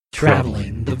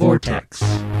Traveling the Vortex.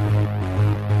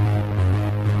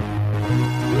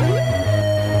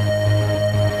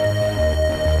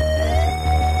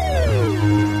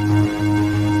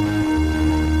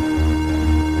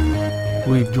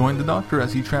 We've joined the Doctor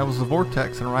as he travels the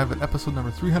vortex and arrive at episode number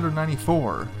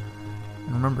 394.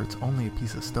 And remember, it's only a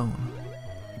piece of stone.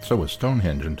 So was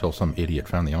Stonehenge until some idiot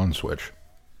found the on switch.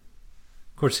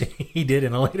 Of course, he did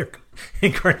in a later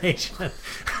incarnation.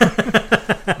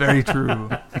 Very true.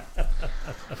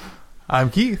 I'm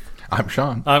Keith. I'm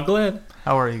Sean. I'm Glenn.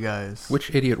 How are you guys?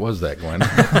 Which idiot was that, Glenn?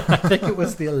 I think it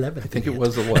was the 11th. I think it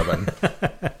was 11.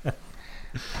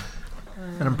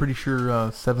 And I'm pretty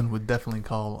sure 7 would definitely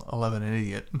call 11 an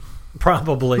idiot.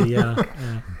 Probably, yeah.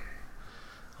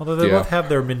 Although they both have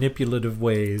their manipulative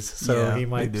ways, so he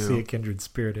might see a kindred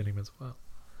spirit in him as well.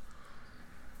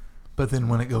 But then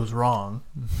when it goes wrong,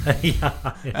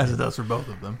 as it does for both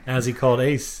of them. As he called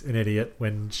Ace an idiot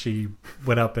when she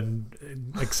went up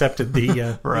and accepted the,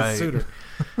 the suitor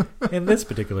in this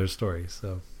particular story.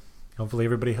 So hopefully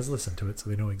everybody has listened to it so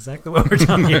they know exactly what we're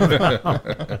talking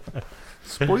about.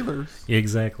 Spoilers.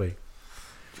 Exactly.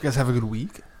 Did you guys have a good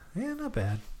week? Yeah, not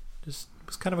bad. Just it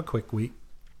was kind of a quick week.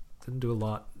 Didn't do a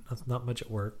lot. Not much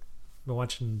at work. Been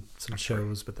watching some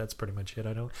shows, but that's pretty much it.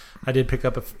 I did pick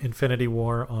up Infinity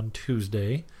War on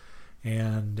Tuesday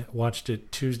and watched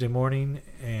it Tuesday morning,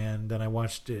 and then I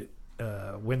watched it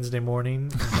Wednesday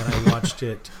morning, and then I watched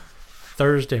it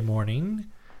Thursday morning.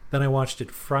 Then I watched it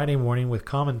Friday morning with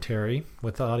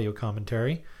audio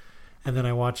commentary, and then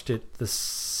I watched it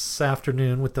this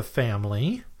afternoon with the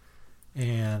family.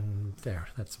 And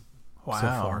that's so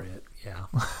far it. Yeah,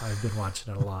 I've been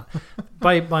watching it a lot.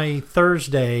 By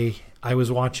Thursday, I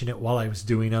was watching it while I was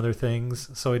doing other things,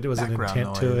 so it was an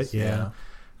intent to it. Yeah.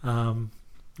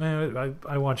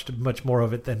 I watched much more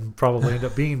of it than probably ended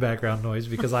up being background noise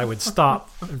because I would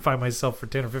stop and find myself for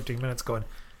 10 or 15 minutes going,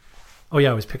 oh yeah,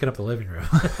 I was picking up the living room.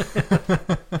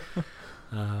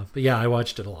 But yeah, I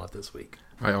watched it a lot this week.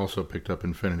 I also picked up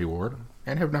Infinity War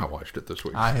and have not watched it this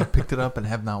week. I have picked it up and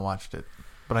have not watched it,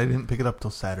 but I didn't pick it up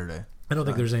till Saturday. I don't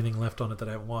think there's anything left on it that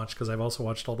I haven't watched because I've also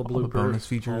watched all the bloopers, bonus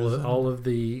features, all of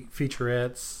the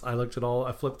featurettes. I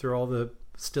flipped through all the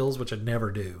stills, which I never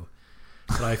do,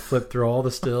 but I flipped through all the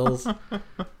stills.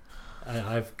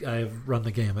 I've run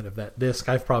the gamut of that disc.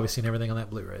 I've probably seen everything on that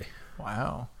Blu-ray.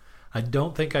 Wow. I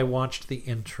don't think I watched the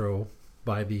intro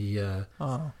by the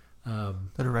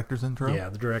director's intro. Yeah,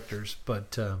 the directors,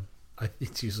 but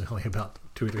it's usually only about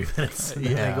 2 or 3 minutes, and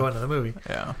then they go into the movie.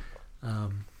 Yeah.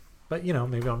 But,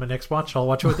 maybe on my next watch, I'll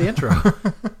watch it with the intro.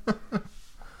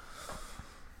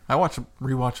 I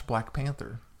rewatched Black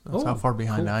Panther. That's how far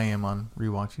behind I am on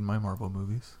rewatching my Marvel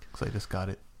movies, because I just got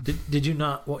it. Did you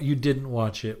not? Well, you didn't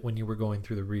watch it when you were going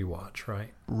through the rewatch,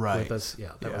 right? Right. With us?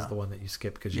 Yeah, that was the one that you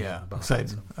skipped because you hadn't bought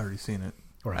it. I'd already seen it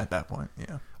at that point,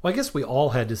 yeah. Well, I guess we all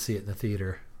had to see it in the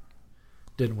theater,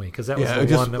 didn't we? Because that was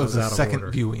the one that was out of order.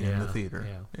 Second viewing in the theater.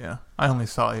 Yeah. I only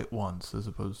saw it once as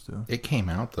opposed to... It came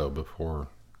out, though, before...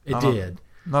 It did.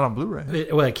 Not on Blu-ray.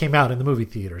 It came out in the movie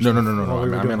theaters. No. I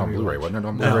meant on Blu-ray. Wasn't it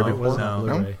on Blu-ray before? It wasn't on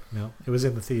Blu-ray. No, it was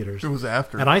in the theaters. It was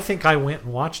after. And I think I went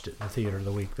and watched it in the theater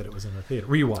the week that it was in the theater.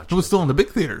 Rewatched it. It was still in the big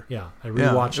theater. Yeah, I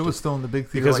rewatched it. It was still in the big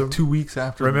theater like 2 weeks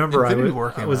after. Remember,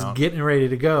 I was getting ready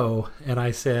to go, and I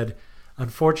said,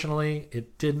 unfortunately,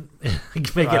 it didn't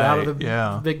make it out of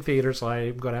the big theater, so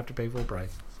I'm going to have to pay full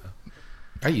price. So.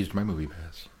 I used my movie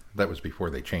pass. That was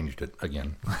before they changed it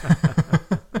again.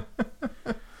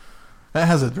 That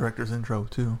has a director's intro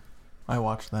too. I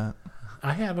watched that.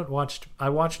 I haven't watched. I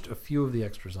watched a few of the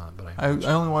extras on, but I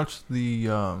only watched the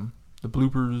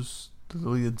bloopers, the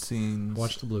deleted scenes.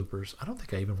 Watched the bloopers. I don't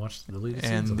think I even watched the deleted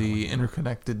scenes. And the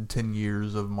interconnected 10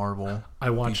 years of Marvel. I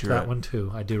watched that one too.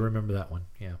 I do remember that one.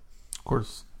 Yeah. Of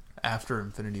course, after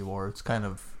Infinity War, it's kind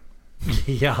of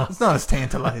it's not as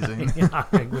tantalizing. Yeah,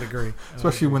 I would agree.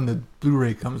 Especially when the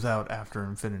Blu-ray comes out after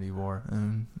Infinity War.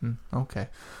 Okay.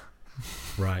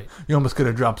 Right. You almost could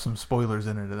have dropped some spoilers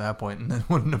in it at that point, and it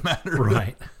wouldn't have mattered.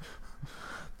 Right.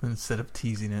 Instead of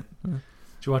teasing it. Did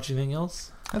you watch anything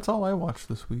else? That's all I watched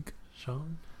this week.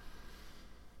 Sean?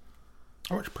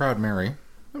 I watched Proud Mary.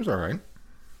 It was all right.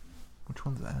 Which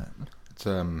one's that? It's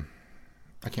I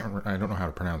can't remember. I don't know how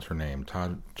to pronounce her name.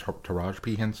 Taraji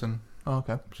P. Henson. Oh,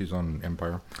 okay. She's on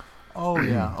Empire. Oh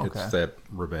yeah. Okay. It's that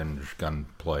revenge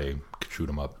gunplay, shoot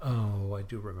 'em up. Oh, I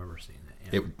do remember seeing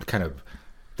that. Yeah. It kind of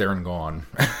there and gone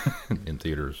in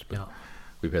theaters. But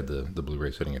we've had the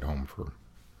Blu-ray sitting at home for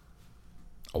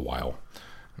a while,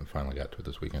 and finally got to it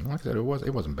this weekend. Like I said, it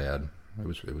wasn't bad. It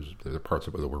was there were parts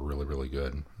of it that were really, really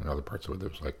good, and other parts of it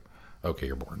that was like, okay,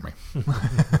 you're boring me.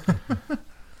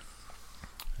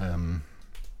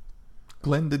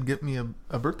 Glenn did get me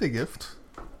a birthday gift.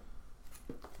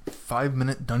 5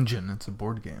 Minute Dungeon. It's a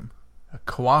board game.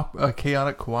 A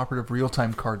chaotic cooperative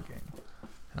real-time card game.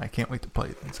 And I can't wait to play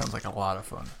it. It sounds like a lot of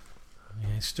fun.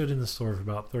 Yeah, I stood in the store for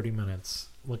about 30 minutes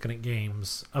looking at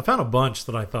games. I found a bunch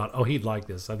that I thought, oh, he'd like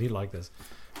this. He'd like this.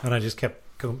 And I just kept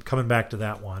coming back to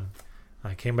that one.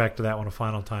 I came back to that one a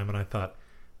final time, and I thought,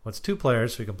 well, it's 2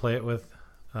 players, so we can play it with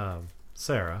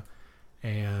Sarah.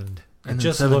 And in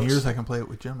just 7 years, I can play it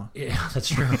with Gemma. Yeah, that's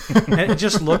true. And it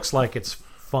just looks like it's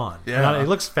fun. Yeah. It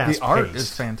looks fast-paced. The art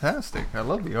is fantastic. I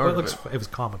love the art. It was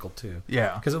comical, too.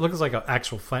 Yeah. Because it looks like an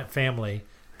actual family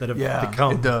that have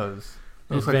become it does.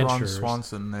 It looks like Ron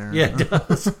Swanson there. Yeah, it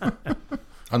does.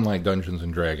 Unlike Dungeons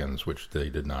and Dragons, which they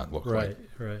did not look like.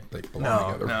 Right. They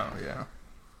belong together. No, yeah.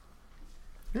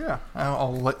 Yeah,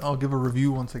 I'll give a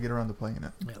review once I get around to playing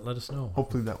it. Yeah, let us know.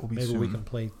 Hopefully that will be soon. Maybe we can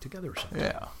play together or something.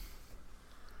 Yeah.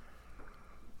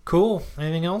 Cool.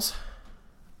 Anything else?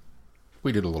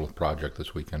 We did a little project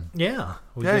this weekend. Yeah.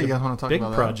 You guys want to talk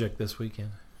about that? Big project this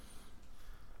weekend.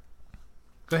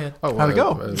 Go ahead. Oh, how'd it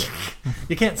go?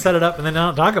 You can't set it up and then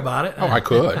not talk about it. Oh, I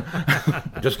could.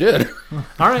 I just did.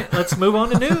 All right, let's move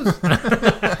on to news.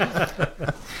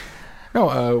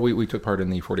 No, we took part in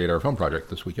the 48-hour film project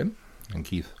this weekend. And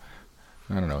Keith,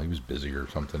 I don't know, he was busy or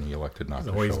something. He elected not to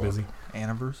show up. He's always busy.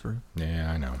 Anniversary.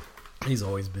 Yeah, I know. He's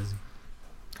always busy.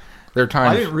 There are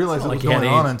times I didn't realize it was going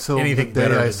on until the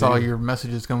day I saw your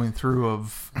messages coming through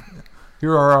of,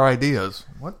 here are our ideas.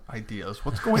 What ideas?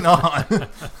 What's going on?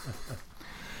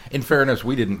 In fairness,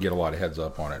 we didn't get a lot of heads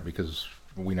up on it because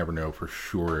we never know for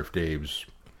sure if Dave's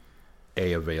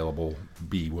A, available,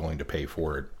 B, willing to pay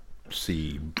for it,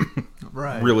 C,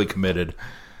 right. really committed.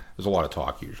 There's a lot of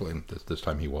talk usually, and this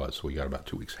time he was, so we got about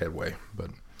 2 weeks headway.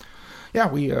 But yeah,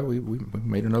 we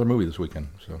made another movie this weekend.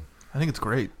 So I think it's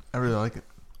great. I really like it.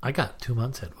 I got 2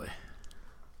 months headway.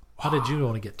 How did you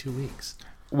only get 2 weeks?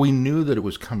 We knew that it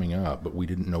was coming up, but we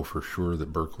didn't know for sure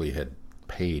that Berkeley had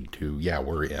paid to,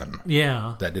 we're in.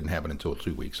 Yeah. That didn't happen until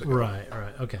 2 weeks ago. Right,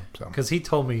 okay. Because he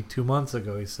told me 2 months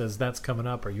ago, he says, that's coming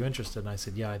up. Are you interested? And I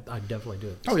said, yeah, I'd definitely do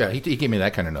it. Oh, yeah, he gave me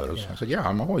that kind of notice. Yeah. I said, yeah,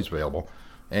 I'm always available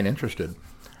and interested.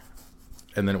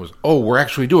 And then it was, we're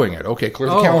actually doing it. Okay, clear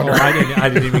the calendar. I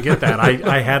didn't even get that.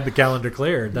 I had the calendar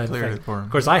cleared. Cleared it for him.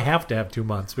 Of course, I have to have 2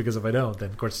 months because if I don't, then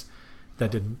of course that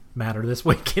didn't matter this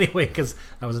week anyway. Because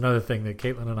that was another thing that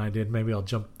Caitlin and I did. Maybe I'll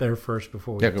jump there first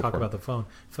before we talk about the phone.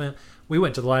 We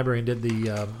went to the library and did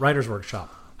the writers'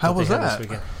 workshop. How was that? This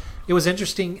weekend. It was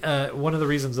interesting. One of the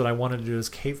reasons that I wanted to do is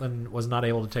Caitlin was not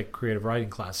able to take creative writing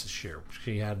classes this year.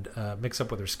 She had mix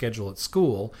up with her schedule at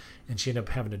school, and she ended up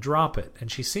having to drop it. And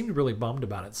she seemed really bummed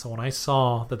about it. So when I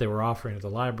saw that they were offering it at the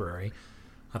library,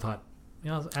 I thought,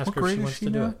 I'll ask her if she wants to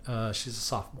do it. She's a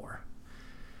sophomore.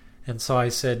 And so I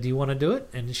said, do you want to do it?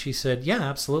 And she said, yeah,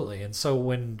 absolutely. And so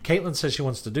when Caitlin says she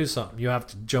wants to do something, you have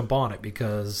to jump on it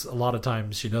because a lot of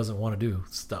times she doesn't want to do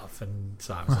stuff. And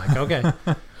so I was like, okay.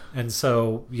 And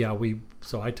so,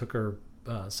 so I took her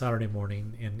Saturday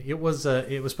morning, and it was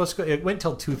supposed to go. It went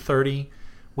till 2:30.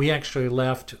 We actually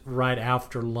left right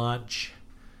after lunch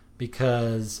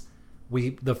because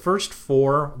the first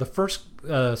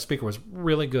speaker was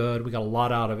really good. We got a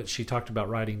lot out of it. She talked about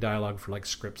writing dialogue for like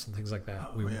scripts and things like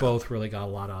that. We both really got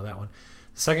a lot out of that one.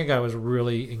 The second guy was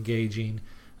really engaging.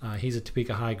 He's a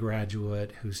Topeka High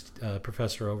graduate who's a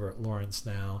professor over at Lawrence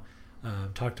now.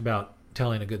 Talked about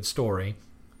telling a good story.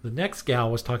 The next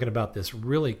gal was talking about this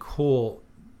really cool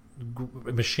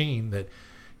machine that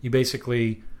you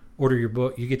basically order your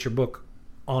book. You get your book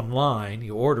online,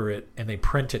 you order it, and they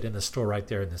print it in the store right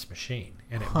there in this machine.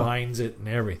 And it binds it and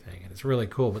everything. And it's really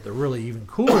cool. But the really even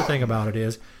cooler thing about it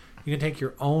is you can take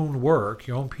your own work,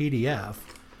 your own PDF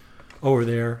over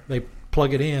there. They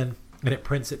plug it in, and it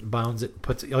prints it and bounds it and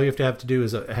puts it. All you have to do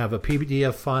is have a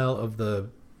PDF file of the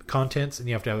contents, and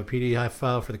you have to have a PDF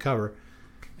file for the cover.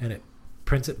 And it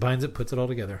prints it, binds it, puts it all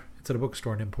together. It's at a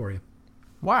bookstore in Emporia.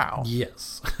 Wow.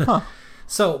 Yes. Huh.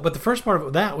 So, but the first part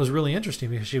of that was really interesting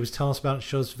because she was telling us about it,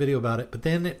 showed us a video about it, but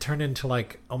then it turned into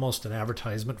like almost an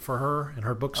advertisement for her and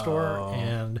her bookstore,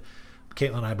 and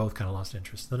Caitlin and I both kind of lost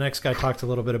interest. The next guy talked a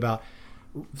little bit about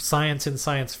science and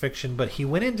science fiction, but he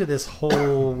went into this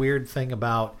whole weird thing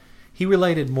about, he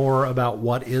related more about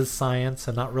what is science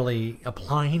and not really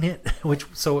applying it,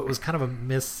 so it was kind of a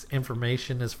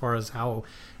misinformation as far as how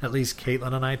at least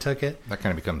Caitlin and I took it. That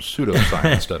kind of becomes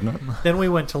pseudoscience, doesn't it? Then we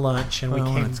went to lunch and we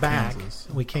came back. Kansas.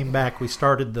 We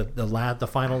started the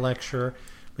final lecture,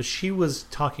 but she was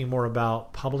talking more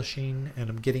about publishing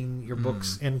and getting your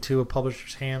books into a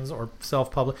publisher's hands or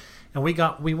self-publish. And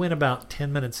we went about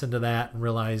 10 minutes into that and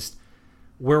realized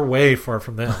we're way far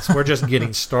from this. We're just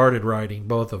getting started writing,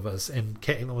 both of us. And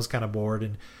Caitlin was kind of bored.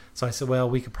 And so I said, well,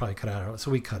 we could probably cut out. So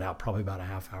we cut out probably about a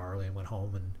half hour early and went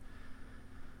home and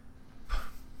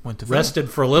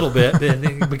rested for a little bit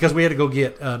because we had to go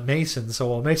get Mason. So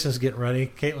while Mason's getting ready,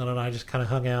 Caitlin and I just kind of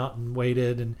hung out and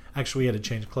waited. And actually, we had to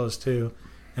change clothes too.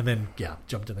 And then,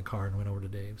 jumped in the car and went over to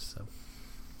Dave's. So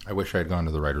I wish I had gone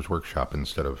to the writer's workshop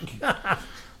instead of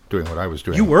doing what I was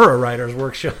doing. You were a writer's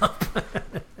workshop.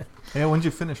 Yeah, when did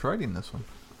you finish writing this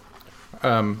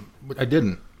one? I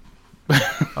didn't.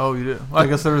 Oh, you did? Well, I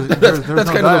guess there's no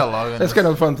dialogue. That's kind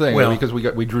of a fun thing, because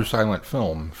we drew silent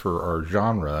film for our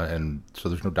genre, and so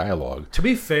there's no dialogue. To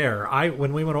be fair, I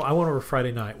went over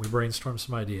Friday night. We brainstormed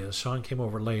some ideas. Sean came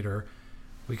over later.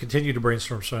 We continued to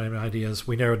brainstorm some ideas.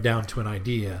 We narrowed down to an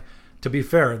idea. To be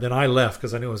fair, then I left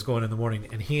because I knew I was going in the morning,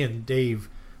 and he and Dave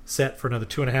set for another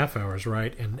 2.5 hours,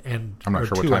 right? And I'm not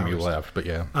sure what time you left, but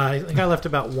yeah. I think I left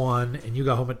about 1, and you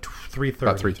got home at 3:30.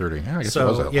 About 3:30. Yeah, I guess it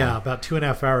was that long. About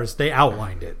 2.5 hours. They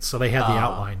outlined it, so they had the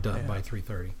outline done by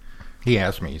 3:30. He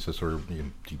asked me, he says, "Do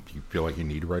you feel like you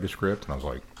need to write a script?" And I was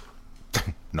like,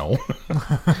 "No,"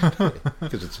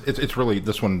 because it's really,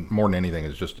 this one more than anything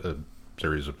is just a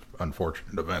series of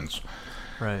unfortunate events,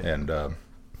 right? And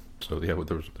so there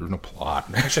was no plot.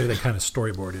 Actually, they kind of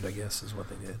storyboarded, I guess, is what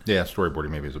they did. Yeah, storyboarding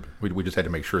maybe is we just had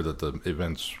to make sure that the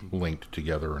events linked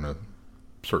together in a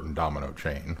certain domino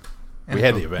chain. And we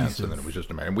had the events, and then it was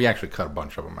just a matter. And we actually cut a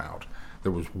bunch of them out.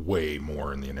 There was way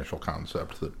more in the initial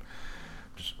concept that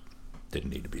just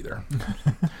didn't need to be there.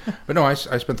 But no, I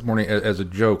spent the morning as a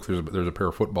joke. There's a pair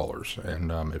of footballers,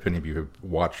 and if any of you have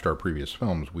watched our previous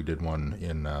films, we did one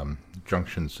in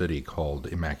Junction City called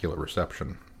Immaculate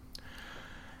Reception.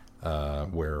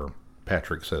 Where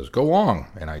Patrick says, "Go long,"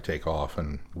 and I take off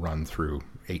and run through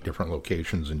 8 different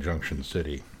locations in Junction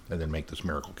City and then make this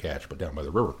miracle catch, but down by the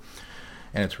river.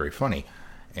 And it's very funny.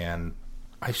 And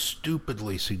I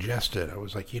stupidly suggested, I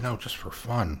was like, just for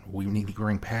fun, we need to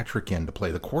bring Patrick in to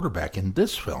play the quarterback in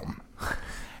this film.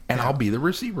 And I'll be the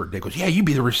receiver. Dave goes, "Yeah, you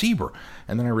be the receiver."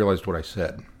 And then I realized what I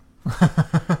said.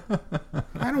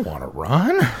 I don't want to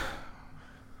run.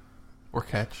 Or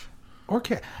catch.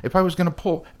 Okay, if I was going to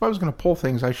pull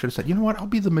things, I should have said, "You know what? I'll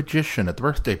be the magician at the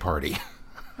birthday party.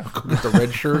 I'll go get the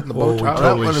red shirt and the bow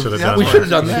tie." We should have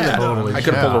done that. I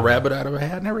could have pulled a rabbit out of a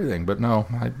hat and everything, but no,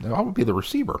 I would be the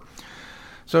receiver.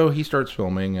 So he starts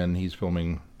filming, and he's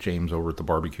filming James over at the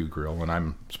barbecue grill, and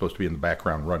I'm supposed to be in the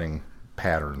background running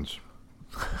patterns,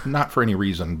 not for any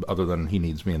reason other than he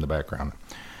needs me in the background.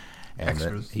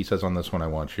 And he says, "On this one, I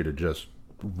want you to just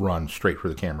run straight for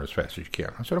the camera as fast as you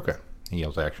can." I said, "Okay." He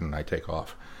yells action, and I take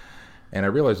off. And I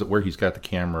realize that where he's got the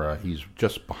camera, he's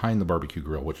just behind the barbecue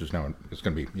grill, which is now, it's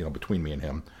going to be, between me and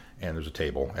him. And there's a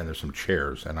table, and there's some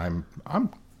chairs, and I'm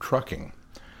trucking.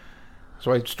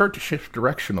 So I start to shift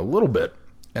direction a little bit,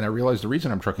 and I realize the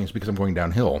reason I'm trucking is because I'm going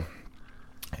downhill.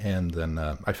 And then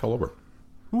I fell over.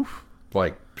 Oof.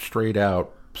 Like, straight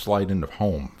out, slide into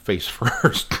home, face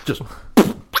first, just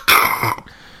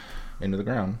into the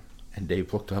ground. And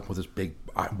Dave looked up with his big,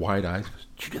 wide eyes.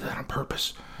 "Did you do that on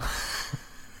purpose?"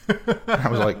 And I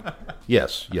was like,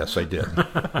 yes, I did.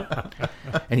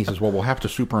 And he says, "Well, we'll have to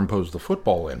superimpose the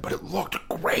football in." But it looked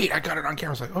great. I got it on camera.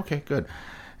 I was like, "Okay, good."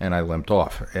 And I limped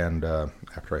off. And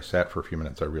after I sat for a few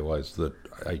minutes, I realized that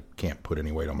I can't put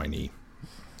any weight on my knee.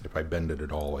 If I bend it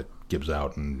at all, it gives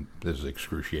out, and this is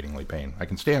excruciatingly pain. I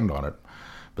can stand on it,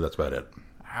 but that's about it.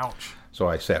 Ouch. So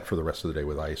I sat for the rest of the day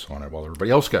with ice on it while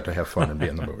everybody else got to have fun and be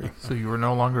in the movie. So you were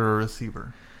no longer a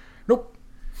receiver? Nope.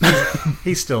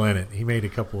 He's still in it. He made a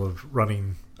couple of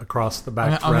running across the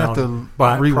background. I'm going to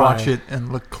have to rewatch it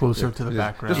and look closer to the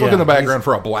background. Just look in the background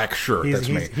for a black shirt. That's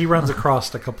me. He runs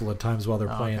across a couple of times while they're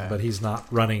playing, but he's not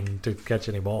running to catch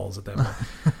any balls at that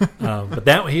point. But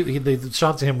the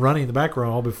shots of him running in the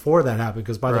background all before that happened,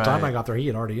 because by the time I got there, he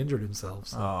had already injured himself.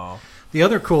 So. The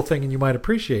other cool thing, and you might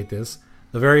appreciate this,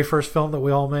 the very first film that we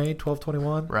all made,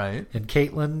 12/21. Right. And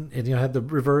Caitlin, and had the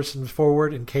reverse and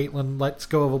forward, and Caitlin lets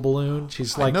go of a balloon.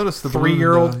 She's like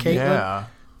 3-year-old Caitlin. Yeah.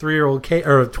 3-year-old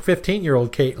or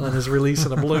 15-year-old Caitlin is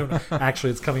releasing a balloon.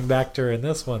 Actually, it's coming back to her in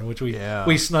this one, which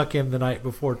we snuck in the night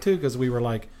before too, because we were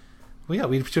like, well,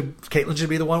 Caitlin should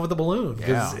be the one with the balloon,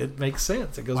 because it makes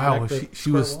sense. It goes back to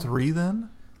she was 3 then.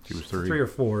 She was 3. 3 or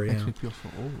 4. Yeah. Makes me feel so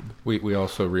old. We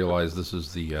also realized this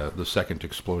is the second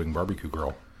exploding barbecue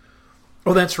girl.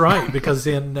 Oh, that's right, because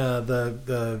in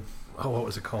what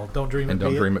was it called? Don't Dream It Be It.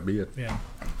 Don't Dream It Be It. Yeah.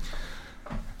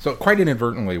 So quite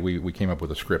inadvertently, we came up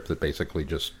with a script that basically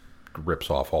just rips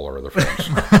off all our other films.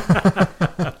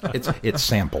 It's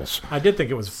samples. I did think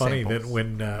it was funny that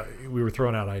when we were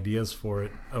throwing out ideas for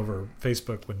it over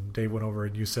Facebook, when Dave went over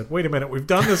and you said, "Wait a minute, we've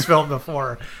done this film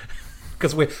before,"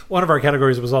 because one of our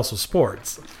categories was also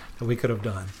sports that we could have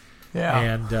done. Yeah,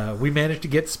 and we managed to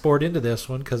get sport into this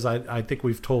one because I think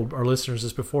we've told our listeners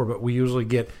this before, but we usually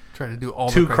get try to do all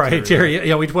two the criteria.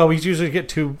 Yeah, we usually get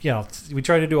two. We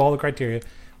try to do all the criteria.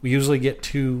 We usually get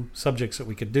two subjects that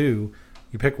we could do.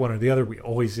 You pick one or the other. We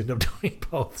always end up doing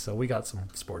both. So we got some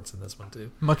sports in this one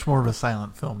too. Much more of a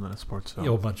silent film than a sports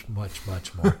film. Much more.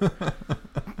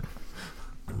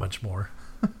 Much more.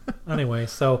 Anyway,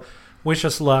 so wish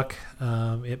us luck.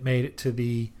 It made it to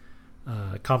the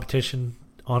competition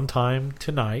on time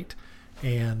tonight,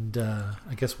 and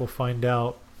I guess we'll find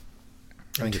out.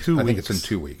 I think it's in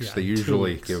 2 weeks. Yeah, they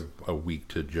usually give a week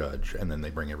to judge, and then they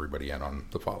bring everybody in on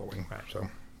the following. Right. So,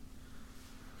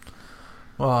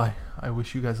 well, I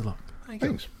wish you guys luck.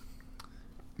 Thanks.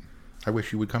 I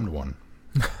wish you would come to one.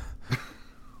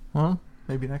 Well,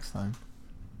 maybe next time.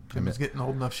 Jimmy's getting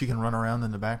old enough she can run around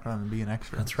in the background and be an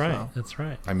extra. That's right. So. That's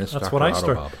right. I miss Dr.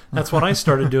 Autobob. That's what I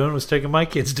started doing, was taking my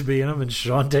kids to be in them, and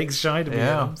Sean takes Shy to be in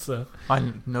them. So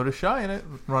I noticed Shy in it,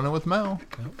 running with Mel.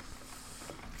 Yep.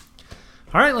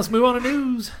 All right, let's move on to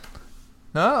news.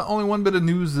 Only one bit of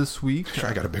news this week.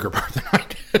 Shy got a bigger part than I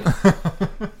did.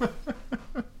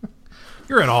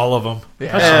 You're in all of them.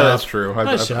 Yeah, that's true.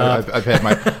 I've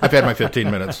had my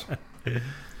 15 minutes.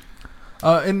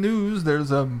 In news,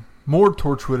 there's more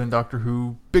Torchwood and Doctor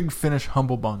Who Big Finish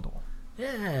Humble Bundle.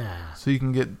 Yeah. So you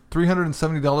can get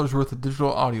 $370 worth of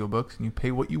digital audiobooks, and you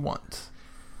pay what you want.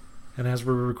 And as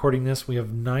we're recording this, we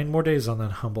have 9 more days on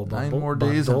that Humble Bundle. 9 more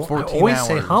days and 14 hours. I always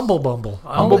say Humble Bumble.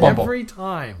 Every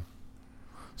time.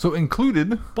 So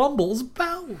included... Bumbles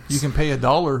bounce. You can pay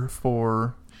 $1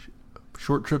 for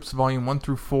Short Trips Volume 1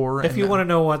 through 4. If you want to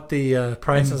know what the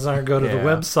prices are, go to the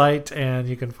website, and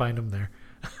you can find them there.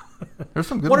 There's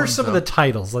some good What ones, are some of the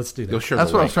titles? Let's do that.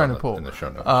 That's what I was trying to pull. In the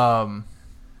show notes.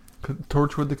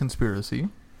 Torchwood the Conspiracy.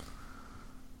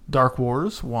 Dark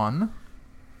Wars 1.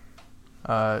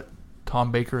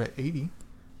 Tom Baker at 80.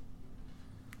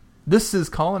 This is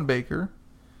Colin Baker.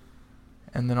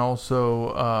 And then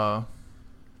also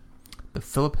the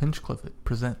Philip Hinchcliffe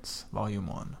Presents Volume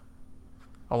 1.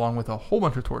 Along with a whole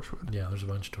bunch of Torchwood. Yeah, there's a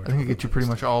bunch of Torchwood. I think it gets you pretty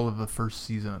much all of the first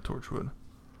season of Torchwood.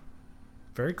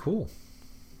 Very cool.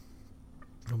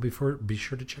 Be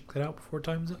sure to check that out before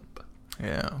time's up.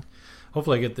 Yeah.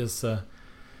 Hopefully I get this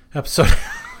episode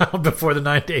out before the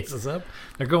 9 days is up.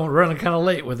 They're running kind of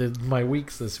late with my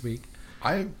weeks this week.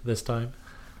 This time.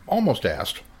 Almost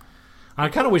asked. I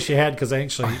kind of wish you had, because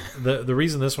actually the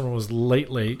reason this one was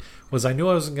late was I knew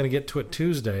I wasn't going to get to it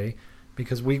Tuesday,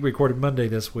 because we recorded Monday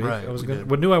this week. Right,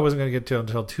 knew I wasn't going to get to it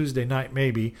until Tuesday night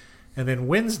maybe. And then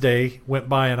Wednesday went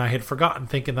by, and I had forgotten,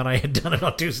 thinking that I had done it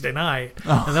on Tuesday night.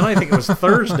 Oh. And then I think it was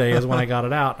Thursday is when I got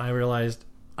it out, and I realized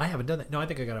I haven't done that. No, I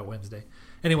think I got it Wednesday.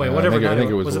 Anyway, whatever. I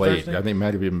think it was late. I think it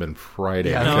might have even been Friday.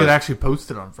 Yeah, I think it actually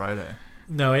posted on Friday.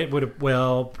 No, it would have,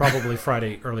 probably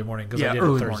Friday early morning, because I did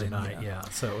it Thursday night. Yeah,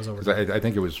 so it was over. I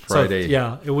think it was Friday.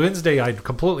 So, Wednesday I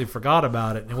completely forgot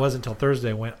about it, and it wasn't until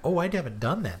Thursday I went, I haven't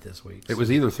done that this week. It was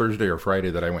either Thursday or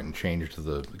Friday that I went and changed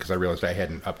because I realized I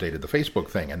hadn't updated the Facebook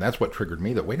thing, and that's what triggered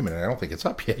me that, wait a minute, I don't think it's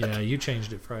up yet. Yeah, you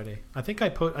changed it Friday. I think I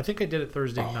did it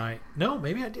Thursday night. No,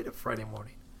 maybe I did it Friday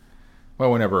morning.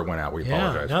 Well, whenever it went out, we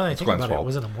apologize. Now that I think about it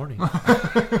was in the morning.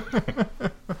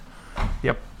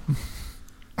 Yep.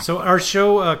 So our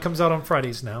show comes out on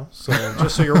Fridays now, so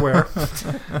just so you're aware.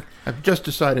 I've just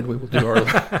decided we will do our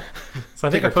so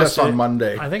I think I posted on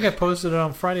Monday. I think I posted it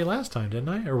on Friday last time, didn't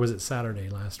I? Or was it Saturday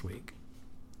last week?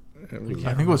 I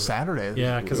think it was Saturday.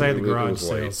 Yeah, because I had the garage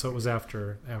sale, so it was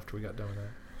after we got done with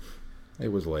that.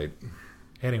 It was late.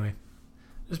 Anyway,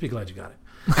 just be glad you got it.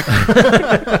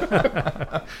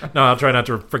 No, I'll try not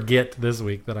to forget this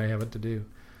week that I have it to do.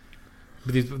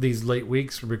 But these late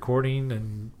weeks recording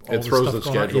and all it throws the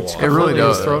schedule off. It really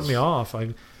does. It's thrown me off.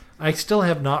 I still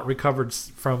have not recovered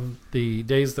from the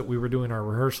days that we were doing our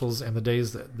rehearsals and the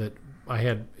days that I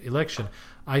had election.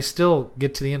 I still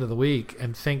get to the end of the week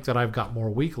and think that I've got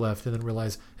more week left, and then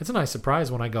realize it's a nice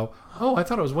surprise when I go, I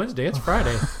thought it was Wednesday. It's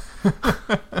Friday.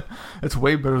 It's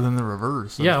way better than the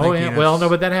reverse. Yeah. Well, no,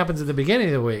 but that happens at the beginning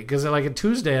of the week, because like a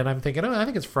Tuesday, and I'm thinking, I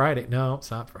think it's Friday. No,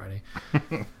 it's not Friday.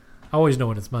 I always know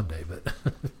when it's Monday, but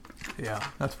yeah,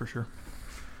 that's for sure.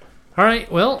 All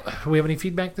right. Well, do we have any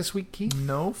feedback this week, Keith?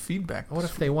 No feedback. What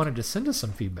if they wanted to send us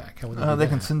some feedback? How would they do they that?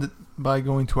 can send it by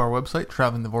going to our website,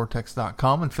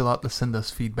 travelingthevortex.com, and fill out the Send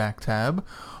Us Feedback tab,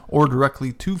 or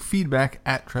directly to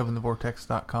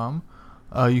feedback@travelingthevortex.com.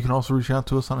 You can also reach out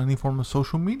to us on any form of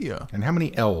social media. And how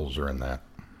many L's are in that?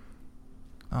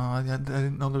 Oh, I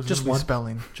didn't know there was Just going to be one.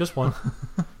 spelling. Just one.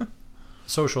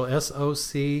 Social,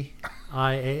 SOCIAL.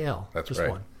 That's Just right.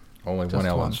 one. Only Just one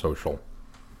L one. in social.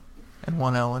 And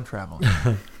 1 L in traveling.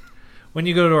 When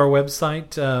you go to our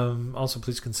website, also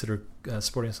please consider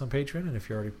supporting us on Patreon. And if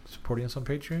you're already supporting us on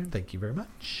Patreon, thank you very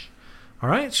much. All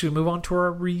right, should we move on to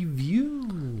our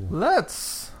review?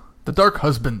 Let's. The Dark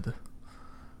Husband.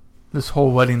 This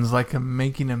whole wedding's like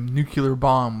making a nuclear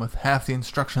bomb with half the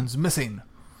instructions missing.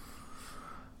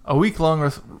 A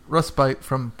week-long respite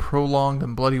from prolonged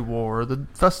and bloody war, the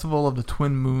festival of the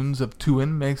twin moons of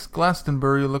Tuin makes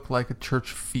Glastonbury look like a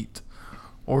church fete.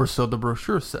 Or so the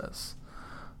brochure says.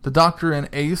 The Doctor and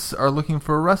Ace are looking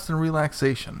for rest and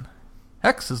relaxation.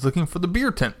 Hex is looking for the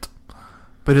beer tent.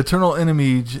 But eternal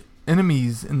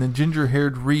enemies in the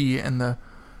ginger-haired Ree and the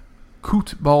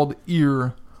coot-bald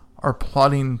Ear are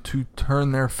plotting to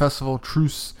turn their festival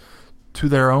truce to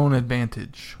their own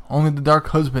advantage. Only the Dark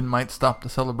Husband might stop the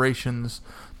celebrations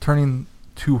turning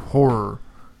to horror.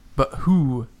 But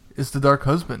who is the Dark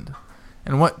Husband?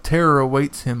 And what terror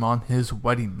awaits him on his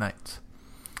wedding night?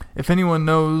 If anyone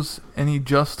knows any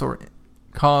just or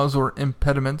cause or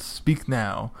impediments, speak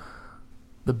now.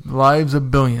 The lives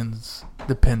of billions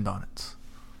depend on it.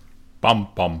 Bum,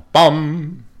 bum,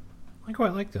 bum. I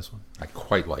quite like this one. I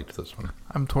quite liked this one.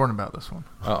 I'm torn about this one.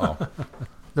 Uh-oh.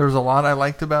 There's a lot I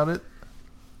liked about it.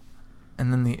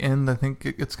 And in the end, I think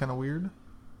it gets kind of weird.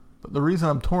 But the reason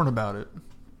I'm torn about it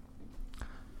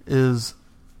is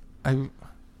I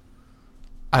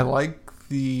like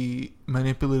the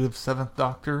manipulative Seventh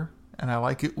Doctor, and I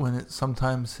like it when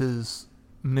sometimes his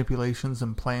manipulations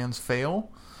and plans fail.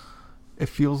 It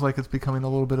feels like it's becoming a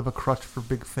little bit of a crutch for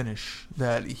Big Finish,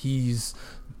 that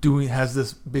has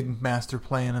this big master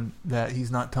plan and that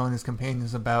he's not telling his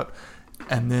companions about,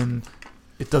 and then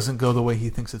it doesn't go the way he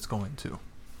thinks it's going to.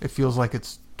 It feels like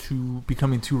it's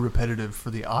becoming too repetitive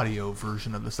for the audio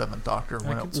version of the Seventh Doctor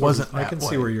when it wasn't. I can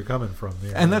see where you're coming from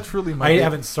there, and that's really my. I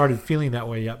haven't started feeling that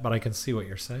way yet, but I can see what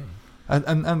you're saying.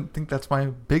 And I think that's my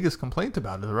biggest complaint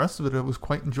about it. The rest of it was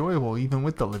quite enjoyable, even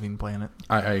with the Living Planet.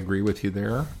 I agree with you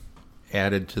there.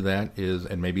 Added to that is,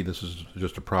 and maybe this is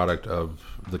just a product of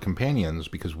the companions,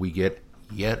 because we get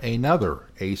yet another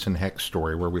Ace and Hex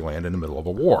story where we land in the middle of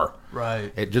a war.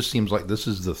 Right. It just seems like this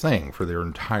is the thing for their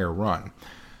entire run.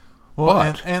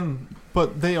 Well,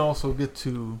 but they also get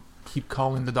to keep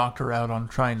calling the Doctor out on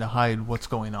trying to hide what's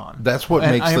going on. That's what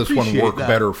makes this one appreciate work that.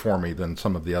 better for me than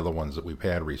some of the other ones that we've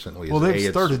had recently. Well,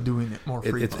 they've started doing it more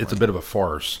frequently. It's a bit of a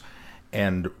farce.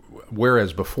 And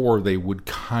whereas before they would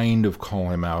kind of call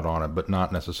him out on it, but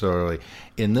not necessarily.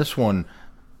 In this one,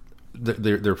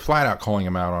 they're flat out calling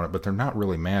him out on it, but they're not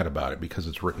really mad about it because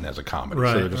it's written as a comedy.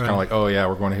 Right, so they're just kind of like, oh yeah,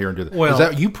 we're going to here and do that.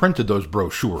 Well, You printed those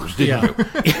brochures, didn't you?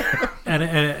 And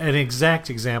an exact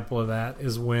example of that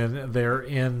is when they're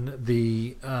in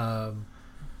the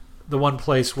one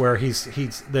place where he's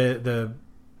the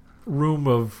room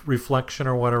of reflection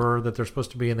or whatever that they're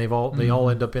supposed to be, and they all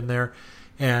end up in there,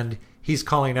 and he's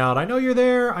calling out, "I know you're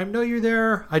there. I know you're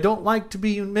there. I don't like to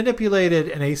be manipulated."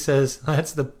 And Ace says,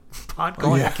 "That's the pot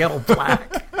going kettle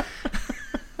black."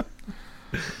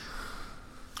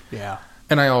 Yeah.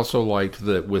 And I also liked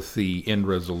that with the end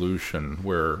resolution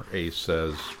where Ace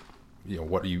says, you know,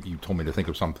 what you told me to think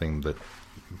of something that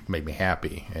made me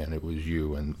happy, and it was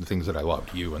you and the things that I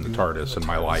loved, you and the TARDIS and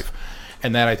my life.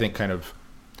 And that, I think, kind of,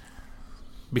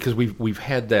 because we've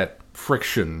had that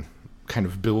friction kind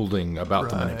of building about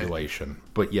the manipulation,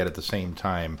 but yet at the same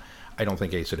time, I don't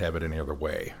think Ace would have it any other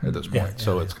way at this point.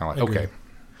 So it's kind of like, okay.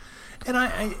 And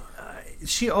I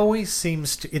she always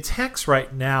seems to, it's Hex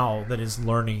right now that is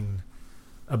learning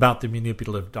about the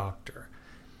manipulative Doctor.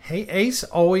 Hey, Ace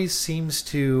always seems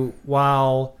to,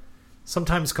 while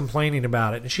sometimes complaining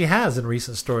about it, and she has in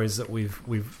recent stories that we've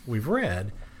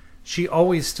read, she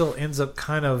always still ends up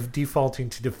kind of defaulting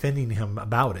to defending him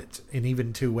about it, and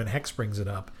even to when Hex brings it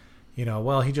up, you know,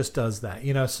 well, he just does that,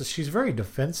 you know. So she's very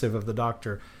defensive of the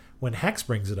Doctor when Hex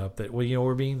brings it up that, well, you know,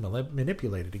 we're being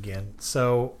manipulated again.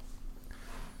 So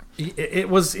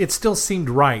it still seemed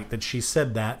right that she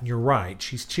said that, and you're right.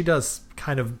 She does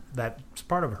kind of, that's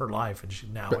part of her life, and she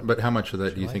now. But how much of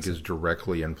that do you think is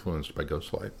directly influenced by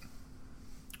Ghostlight?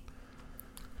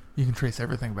 You can trace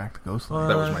everything back to Ghostlight.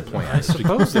 That was my point. I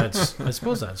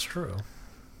suppose that's true.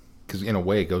 Because in a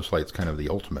way, Ghostlight's kind of the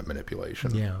ultimate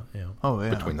manipulation. Yeah. Oh,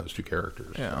 yeah. Between those two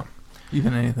characters. Yeah.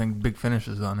 Even anything Big Finish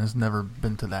has done has never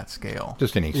been to that scale.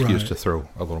 Just an excuse to throw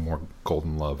a little more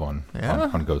golden love on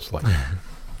Ghostlight.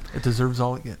 It deserves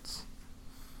all it gets.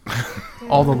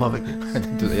 All the love it gets.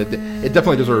 It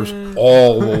definitely deserves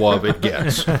all the love it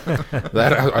gets.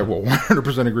 That I will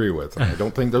 100% agree with. I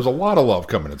don't think there's a lot of love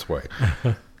coming its way.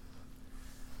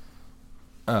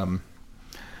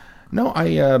 No,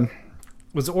 I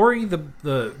Was Ori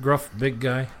the gruff big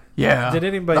guy? Yeah. Did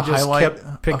anybody The just highlight-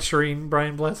 kept picturing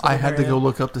Brian Blessed? I in had their to go head?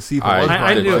 look up to see if it I- was I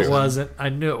Brian knew it Blessed. wasn't. I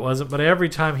knew it wasn't. But every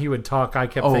time he would talk, I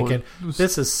kept thinking, it was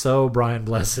 "This is so Brian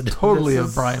Blessed." totally This a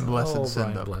is Brian Blessed so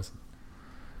send-up. Brian Blessed.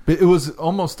 But it was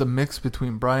almost a mix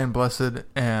between Brian Blessed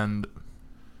and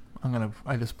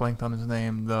I just blanked on his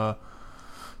name, the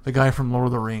guy from Lord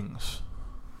of the Rings.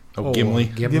 Oh, Gimli.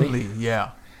 Gimli.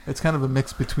 Yeah. It's kind of a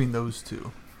mix between those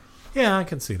two. Yeah, I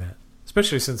can see that,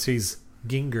 especially since he's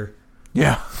Ginger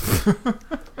Yeah.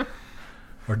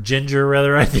 or Ginger,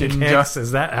 rather. I think Ginger. Hex.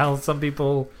 Is that how some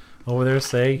people over there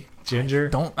say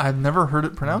Ginger? I've never heard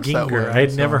it pronounced that Ginger. way. I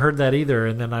had so- never heard that either,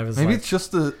 and then I was Maybe like, it's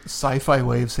just the sci-fi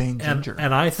way of saying ginger.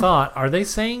 and I thought, are they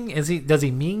saying does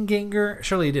he mean Ginger?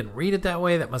 Surely he didn't read it that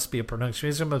way. That must be a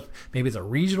pronunciation. Maybe it's a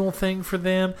regional thing for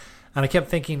them. And I kept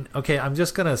thinking, okay, I'm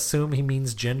just going to assume he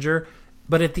means ginger.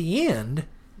 But at the end,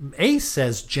 Ace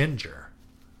says ginger.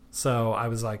 So I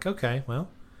was like, okay, well,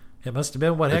 it must have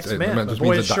been what Hex meant. It But just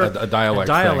boy, means it's a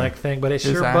dialect thing, but it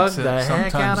His sure bugged accent the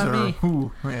heck out sometimes of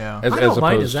me. Yeah. As I don't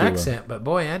mind his opposed to, accent, but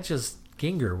boy,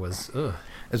 Ginger was, ugh.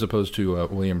 As opposed to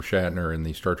William Shatner in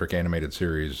the Star Trek animated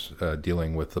series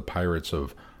dealing with the pirates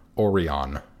of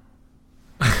Orion.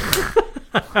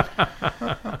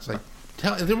 It's like,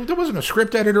 there wasn't a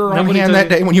script editor on Nobody hand told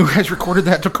that you- day when you guys recorded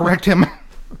that to correct him.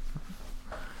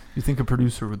 You think a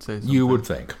producer would say something? You would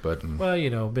think, but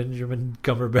Well, Benjamin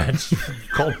Cumberbatch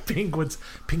called penguins.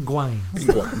 Penguins.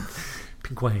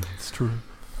 It's true.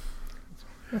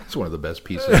 it's one of the best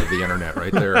pieces of the internet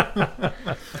right there.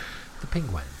 The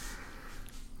penguin.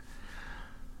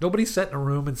 Nobody sat in a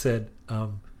room and said,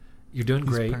 you're doing He's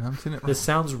great. pronouncing it wrong. This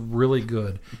sounds really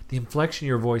good. The inflection of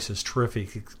your voice is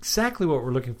terrific. Exactly what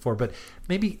we're looking for. But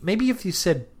maybe if you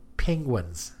said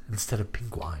penguins instead of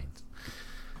penguins,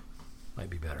 might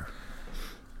be better.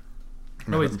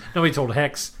 Nobody told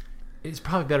Hex. It's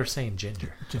probably better saying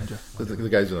ginger. Ginger. The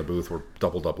guys in the booth were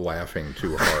doubled up laughing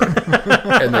too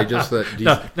hard, and they just said,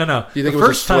 No. Do you think The it was a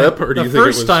first slip, time- or do you the think it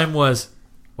first was? time was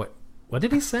what? What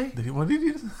did he say? What did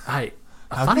you? I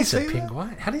How thought did he he said say that? penguin.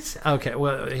 How did he say? Okay,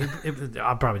 well,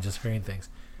 I'm probably just hearing things.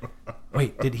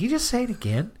 Wait, did he just say it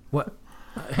again? What?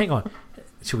 Hang on.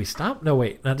 Should we stop? No,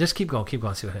 wait. No, just keep going. Keep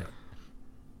going. See what happens.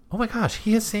 Oh my gosh,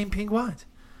 he is saying penguins.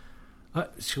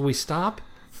 Should we stop?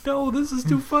 No, this is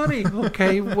too funny.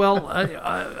 Okay, well,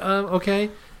 okay.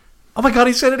 Oh my God,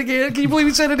 he said it again. Can you believe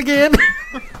he said it again?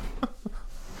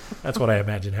 That's what I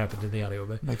imagine happened in the audio.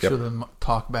 But Make Yep. sure the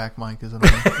talk back mic isn't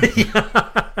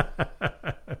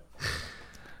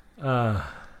on.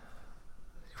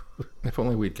 If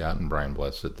only we'd gotten Brian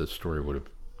Blessed, this story would have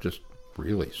just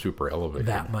really super elevated.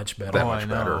 that much better. That Oh, much I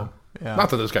better. know. Yeah. Not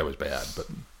that this guy was bad, but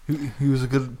He was a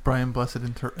good Brian Blessed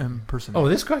impersonator. Oh,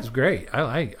 this guy's great.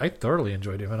 I thoroughly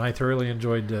enjoyed him, and I thoroughly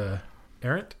enjoyed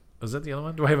Errant. Was that the other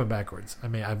one? Do I have them backwards? I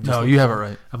mean, I'm just No, you have it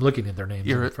right. I'm looking at their names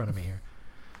in Errant. front of me here.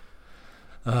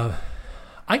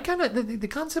 I kind of the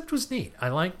concept was neat. I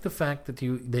like the fact that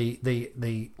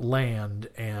they land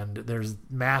and there's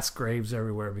mass graves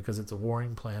everywhere because it's a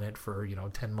warring planet for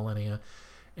 10 millennia,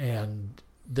 and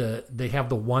they have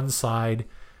the one side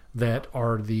that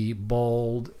are the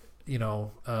bold,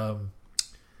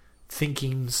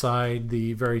 thinking side,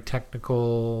 the very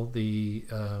technical, the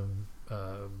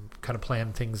kind of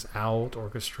plan things out,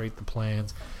 orchestrate the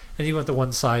plans, and you got the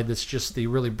one side that's just the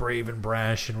really brave and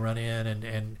brash and run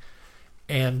in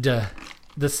and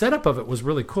the setup of it was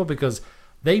really cool because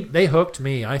they hooked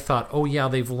me. I thought, oh yeah,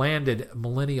 they've landed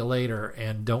millennia later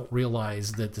and don't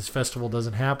realize that this festival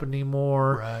doesn't happen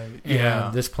anymore. Right. And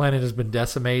Yeah. this planet has been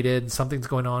decimated. Something's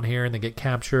going on here, and they get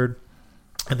captured,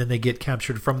 and then they get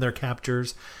captured from their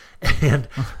captors. And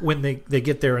when they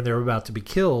get there and they're about to be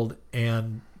killed,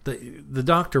 and the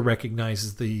doctor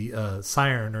recognizes the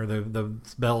siren or the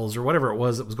bells or whatever it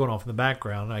was that was going off in the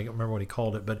background. I don't remember what he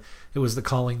called it, but it was the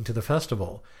calling to the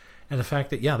festival. And the fact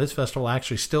that, this festival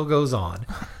actually still goes on,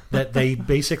 that they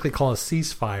basically call a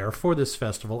ceasefire for this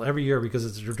festival every year because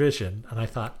it's a tradition. And I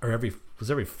thought, every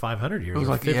 500 years, It was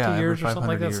or like, 50 every years or something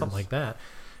like 500 that, years. something like that.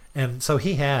 And so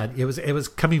it was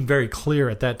coming very clear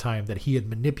at that time that he had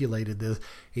manipulated this.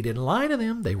 He didn't lie to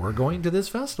them. They were going to this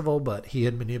festival, but he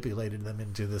had manipulated them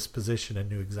into this position and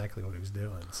knew exactly what he was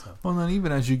doing. So Well, then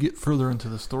even as you get further into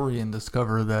the story and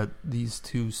discover that these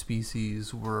two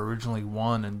species were originally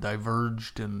one and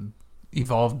diverged and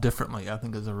evolved differently, I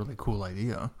think is a really cool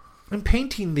idea. and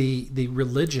painting the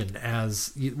religion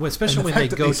as, especially And the when fact they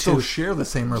that go they to still share the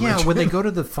same religion. Yeah, when they go to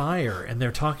the fire and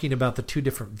they're talking about the two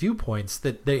different viewpoints,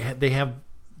 that they have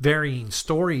varying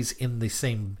stories in the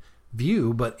same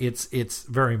view, but it's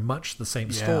very much the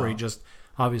same story, Yeah. just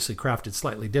obviously crafted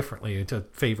slightly differently to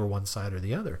favor one side or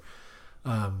the other.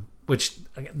 Which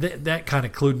that kind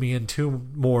of clued me into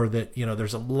more that,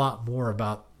 there's a lot more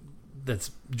about that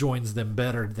joins them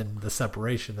better than the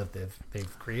separation that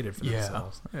they've created for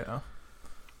themselves. Yeah.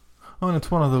 Well, and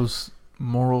it's one of those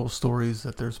moral stories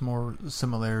that there's more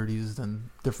similarities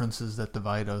than differences that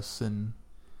divide us, and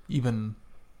even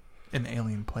in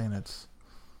alien planets.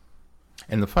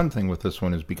 And the fun thing with this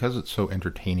one is because it's so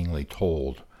entertainingly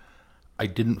told, I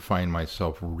didn't find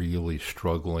myself really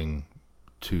struggling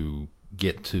to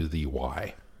get to the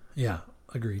why. Yeah,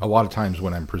 agreed. A lot of times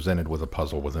when I'm presented with a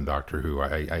puzzle within Doctor Who,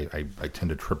 I tend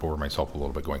to trip over myself a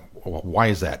little bit going, why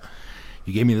is that?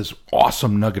 You gave me this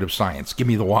awesome nugget of science. Give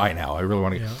me the why now. I really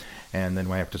want to get... And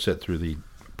then I have to sit through the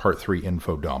part 3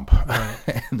 info dump. Right.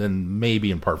 And then maybe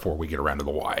in part 4 we get around to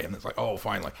the why. And it's like, oh,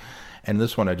 finally. And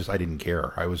this one, I didn't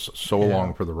care. I was so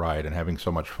along for the ride and having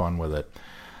so much fun with it.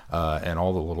 And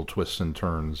all the little twists and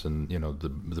turns and,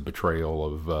 the betrayal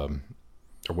of...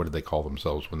 or what did they call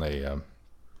themselves when they...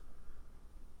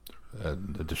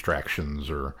 the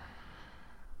distractions, or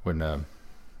when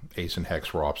Ace and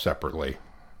Hex were off separately.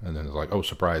 And then it's like, oh,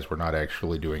 surprise, we're not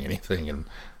actually doing anything. And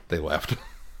they left.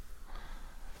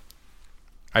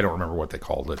 I don't remember what they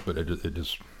called it, but it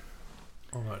just...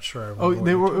 I'm not sure.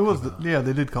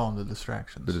 They did call them the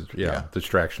distractions.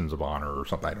 Distractions of honor or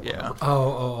something. I don't remember.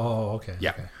 Oh, okay.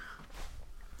 Yeah. Okay.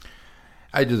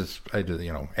 I just,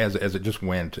 as it just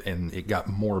went and it got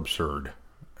more absurd.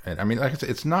 And I mean, like I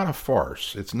said, it's not a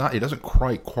farce. It doesn't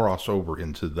quite cross over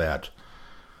into that.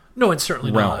 No, it's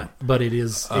certainly realm. not. But it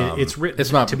is. It's written.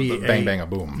 It's not to be bang bang a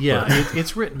boom. Yeah,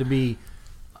 it's written to be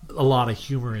a lot of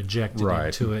humor injected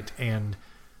into it, and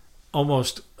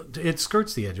almost it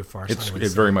skirts the edge of farce.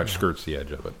 It very much skirts the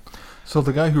edge of it. So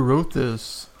the guy who wrote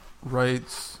this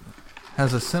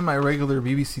has a semi-regular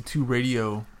BBC Two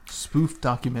radio spoof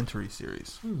documentary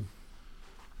series.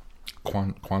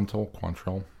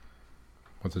 Quantrell,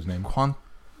 what's his name? Quantic.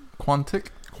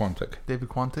 David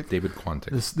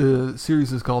Quantic. The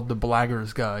series is called The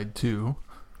Blagger's Guide 2,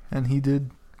 and he did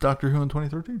Doctor Who in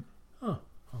 2013. Oh,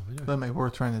 that may be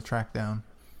worth trying to track down.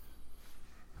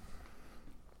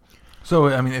 So,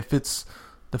 I mean, it fits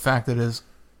the fact that it is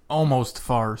almost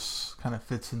farce, kind of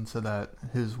fits into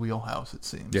his wheelhouse, it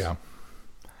seems. Yeah.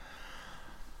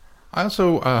 I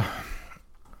also...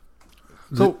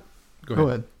 Go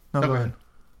ahead. No, go ahead.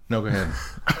 No, go ahead.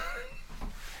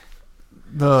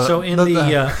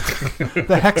 The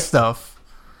Hex stuff,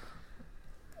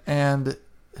 and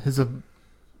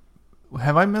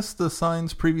have I missed the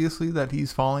signs previously that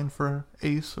he's falling for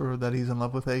Ace, or that he's in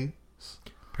love with Ace?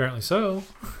 Apparently so.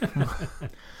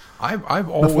 I've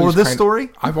always before this story,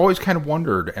 I've always kind of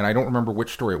wondered, and I don't remember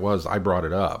which story it was. I brought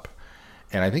it up,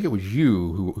 and I think it was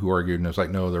you who argued, and it was like,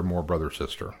 no, they're more brother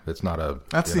sister. It's not a.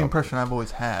 That's the impression I've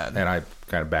always had, and I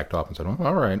kind of backed off and said, well,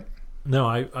 all right. No,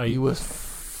 I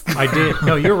did.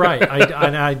 No, you're right.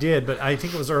 I did, but I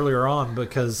think it was earlier on,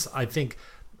 because I think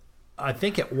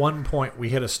at one point we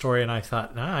hit a story and I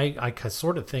thought, I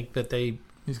sort of think that they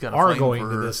are going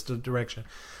to this direction.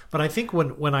 But I think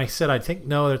when I said, I think,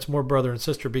 no, it's more brother and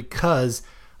sister, because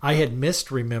I had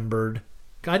misremembered.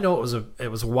 I know it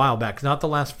was a while back, not the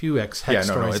last few Hex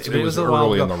stories. It was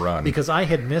early in the run. Because I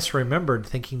had misremembered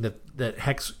thinking that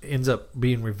Hex ends up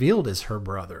being revealed as her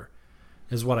brother.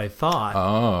 Is what I thought.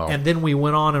 Oh. And then we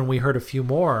went on and we heard a few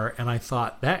more, and I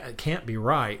thought that can't be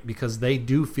right, because they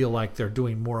do feel like they're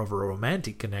doing more of a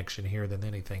romantic connection here than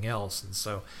anything else. And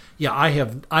so, yeah, I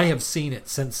have seen it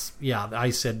since. Yeah, I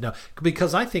said no,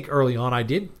 because I think early on I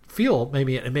did feel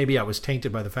maybe I was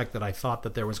tainted by the fact that I thought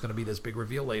that there was going to be this big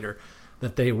reveal later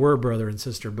that they were brother and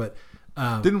sister. But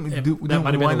didn't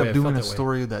we wind up doing a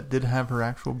story that did have her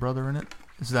actual brother in it?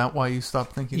 Is that why you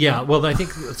stopped thinking? Yeah, well, I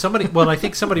think somebody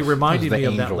reminded me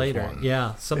of that later. One.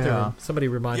 Yeah, somebody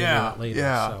reminded me of that later.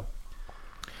 Yeah.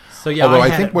 So yeah, although I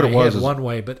think what it was is one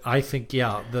way, but I think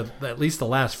at least the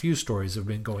last few stories have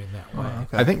been going that way.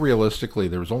 Okay. I think realistically,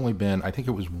 there's only been, I think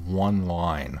it was one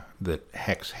line that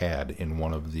Hex had in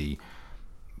one of the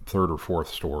third or fourth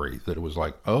story that it was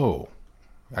like, oh,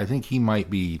 I think he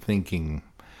might be thinking.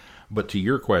 But to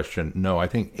your question, no, I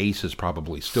think Ace is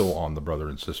probably still on the brother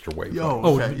and sister wave.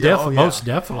 Most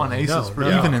definitely on Ace's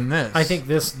even in this. I think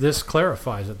this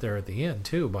clarifies it there at the end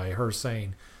too, by her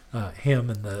saying him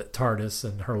and the TARDIS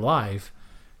and her life,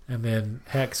 and then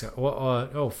Hex,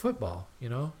 football,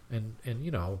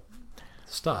 and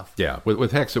stuff. Yeah,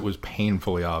 with Hex, it was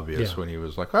painfully obvious when he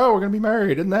was like, "Oh, we're gonna be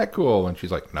married, isn't that cool?" And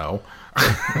she's like, "No."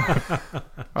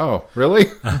 Oh, really?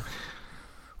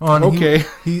 Well, okay.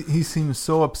 He seems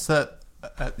so upset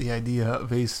at the idea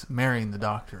of Ace marrying the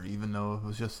Doctor, even though it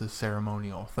was just a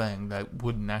ceremonial thing that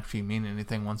wouldn't actually mean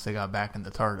anything once they got back in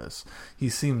the TARDIS. He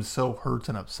seems so hurt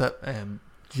and upset and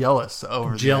jealous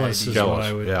over jealous the is idea. what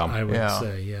I would Yeah.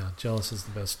 say. Yeah, jealous is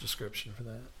the best description for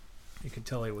that. You could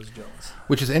tell he was jealous.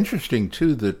 Which is interesting,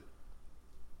 too, that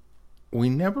we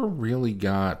never really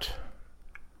got...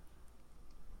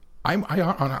 I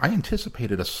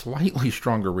anticipated a slightly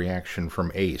stronger reaction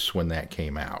from Ace when that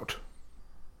came out.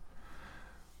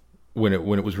 When it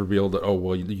was revealed that, oh,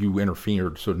 well, you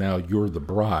interfered, so now you're the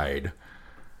bride.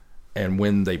 And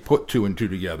when they put two and two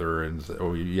together and said,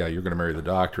 oh, yeah, you're going to marry the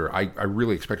Doctor, I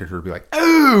really expected her to be like,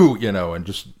 oh, and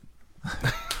just...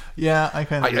 Yeah, I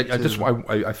kind of...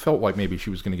 I felt like maybe she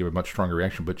was going to give a much stronger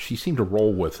reaction, but she seemed to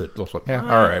roll with it. I was like, yeah,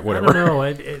 all right, whatever. I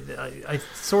don't know. I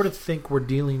sort of think we're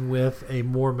dealing with a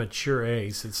more mature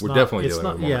Ace. We're definitely dealing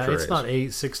with a more mature It's Ace. not a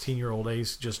 16-year-old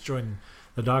Ace just joining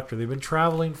the Doctor. They've been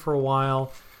traveling for a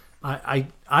while.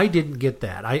 I didn't get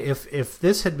that. If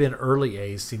this had been early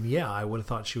Ace, then yeah, I would have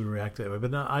thought she would react that way.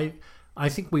 But no, I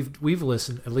think we've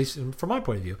listened, at least from my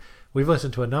point of view, we've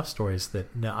listened to enough stories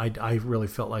that no, I really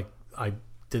felt like I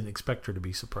didn't expect her to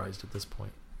be surprised at this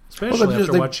point, especially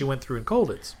after what she went through in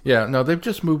Colditz. Yeah, no, they've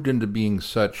just moved into being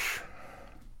such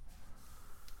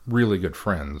really good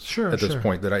friends at this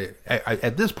point that I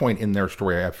at this point in their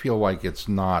story, I feel like it's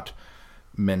not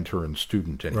mentor and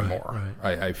student anymore.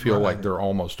 Right. I feel like they're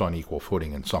almost on equal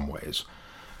footing in some ways.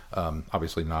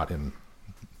 Obviously not in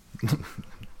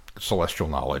celestial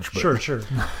knowledge, but Sure.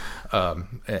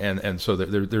 And so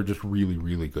they're just really,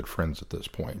 really good friends at this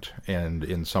point, and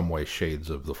in some way shades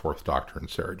of the Fourth Doctor and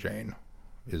Sarah Jane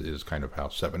is kind of how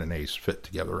Seven and Ace fit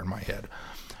together in my head.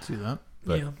 See that?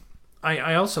 But, yeah,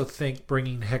 I also think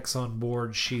bringing Hex on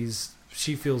board, she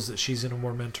feels that she's in a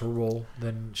more mentor role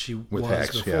than she was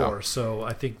Hex, before. yeah. So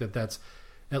I think that's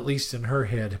at least in her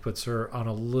head puts her on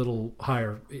a little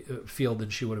higher field than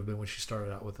she would have been when she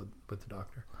started out with the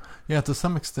Doctor. Yeah, to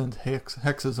some extent,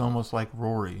 Hex is almost like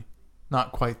Rory.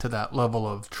 Not quite to that level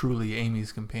of truly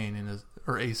Amy's companion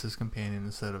or Ace's companion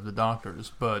instead of the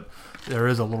Doctor's, but there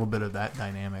is a little bit of that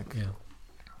dynamic. Yeah.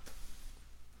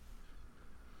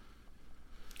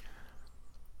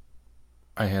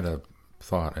 I had a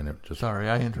thought, and it just... Sorry,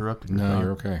 I interrupted you. No,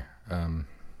 you're okay.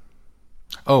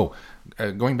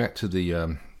 Going back to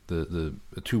the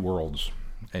two worlds,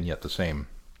 and yet the same.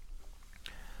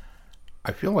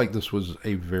 I feel like this was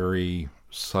a very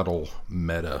subtle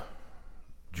meta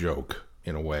joke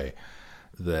in a way,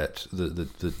 that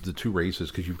the two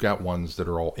races, because you've got ones that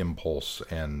are all impulse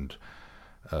and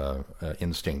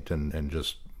instinct and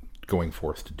just going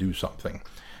forth to do something,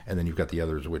 and then you've got the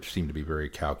others which seem to be very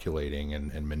calculating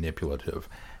and manipulative,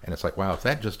 and it's like, wow, if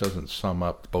that just doesn't sum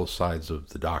up both sides of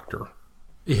the Doctor.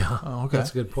 Yeah, okay. That's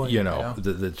a good point.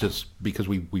 That's just because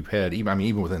we've had,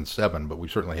 even within Seven, but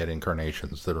we've certainly had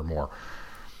incarnations that are more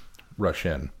rush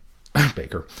in,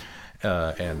 Baker,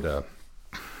 and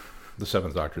the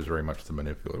Seventh Doctor is very much the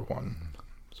manipulative one.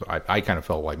 So I kind of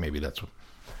felt like maybe that's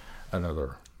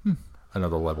another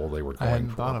level they were going I hadn't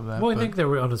for. thought of that. Well, I think they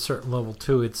were on a certain level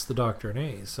too. It's the Doctor and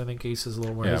Ace. I think Ace is a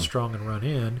little more strong and run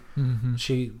in. Mm-hmm.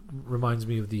 She reminds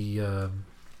me of the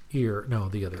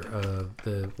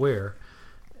the Where,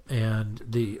 and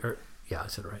I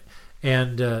said it right,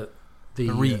 and the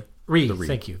Ree. Ree. The Ree.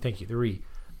 Thank you, the Ree,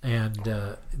 and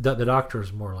the Doctor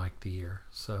is more like the Ear.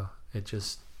 So it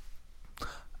just.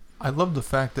 I love the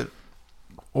fact that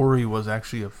Ori was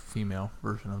actually a female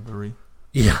version of the Ree.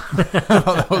 Yeah. I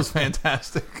thought that was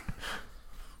fantastic.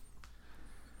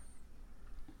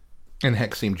 And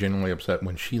Hex seemed genuinely upset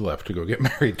when she left to go get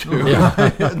married too. Yeah,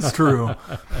 it's true.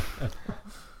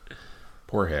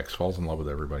 Poor Hex falls in love with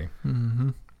everybody. Mm-hmm.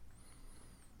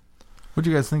 What do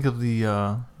you guys think of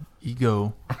the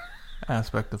ego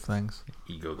aspect of things?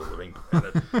 Ego, the living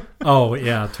planet. Oh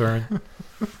yeah, Turin.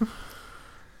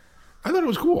 I thought it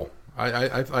was cool.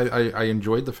 I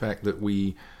enjoyed the fact that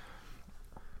we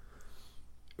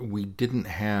didn't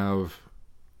have.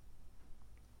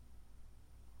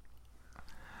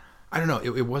 I don't know.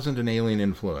 It wasn't an alien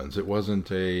influence. It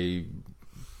wasn't a,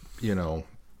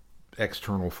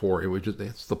 external force. It was just,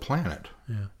 it's the planet.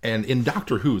 Yeah. And in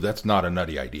Doctor Who, that's not a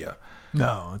nutty idea.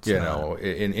 No, it's not.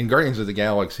 In Guardians of the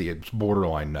Galaxy, it's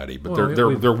borderline nutty, but Well,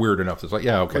 they're weird enough. It's like,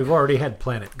 yeah, okay. We've already had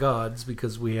planet gods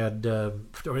because we had, or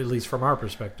at least from our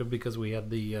perspective, because we had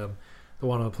the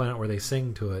one on the planet where they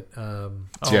sing to it.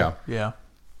 Yeah.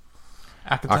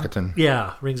 Akaton.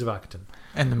 Yeah, Rings of Akaton.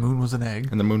 And the moon was an egg.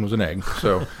 And the moon was an egg.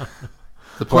 So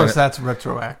the Of course, planet, that's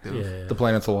retroactive. Yeah. the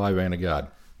planet's alive and a god.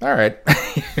 All right.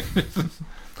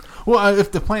 Well,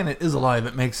 if the planet is alive,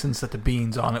 it makes sense that the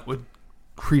beings on it would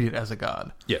treat it as a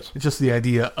god. Yes. It's just the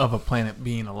idea of a planet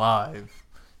being alive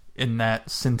in that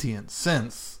sentient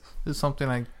sense is something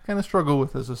I kind of struggle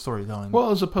with as a storytelling. Well,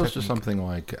 as opposed technique. to something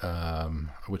like,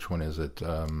 which one is it?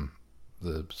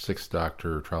 The Sixth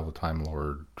Doctor, Trial of the Time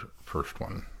Lord, first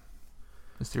one.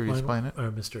 Mysterious Planet?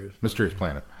 Or Mysterious. Mysterious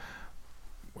Planet.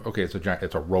 Okay, it's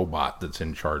a robot that's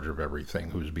in charge of everything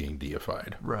who's being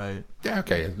deified. Right. Yeah,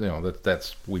 okay,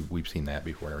 that's we've seen that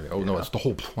before and everything. Oh no, it's the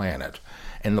whole planet,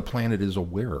 and the planet is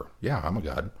aware. Yeah, I'm a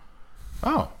god.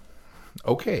 Oh,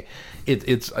 okay.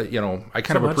 It's I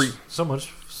kind of so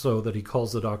much so that he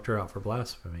calls the Doctor out for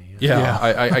blasphemy. Yeah.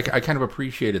 I kind of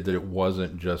appreciated that it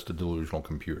wasn't just a delusional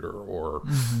computer or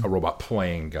a robot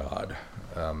playing God.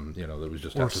 That was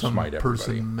just out to some smite everybody.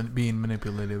 person being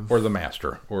manipulative. Or the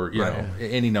master, or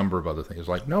any number of other things.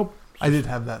 Like, nope. I did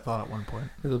have that thought at one point.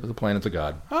 The planet's a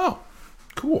god. Oh,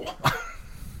 cool.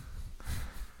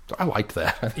 So I liked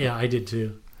that. Yeah, I did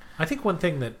too. I think one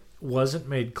thing that wasn't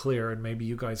made clear, and maybe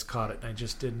you guys caught it and I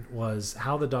just didn't, was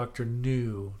how the Doctor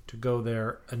knew to go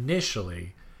there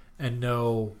initially and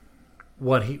know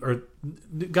what he, or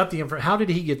got the info. How did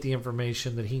he get the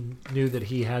information that he knew that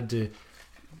he had to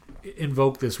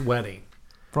invoke this wedding?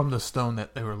 From the stone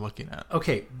that they were looking at.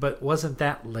 Okay, but wasn't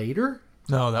that later?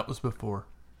 No, that was before.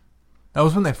 That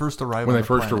was when they first arrived. When they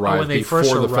first arrived, when they before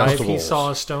first the arrived, festivals, he saw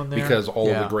a stone there. because all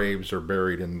of the graves are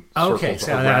buried in circles Okay,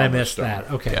 so around I the missed stone.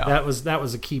 that. Okay, Yeah. that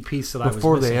was a key piece that I was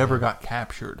before missing they ever there. got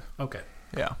captured. Okay.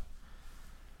 Yeah.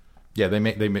 Yeah, they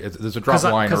made. There's a drop 'Cause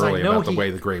I- line 'cause I early know about the he-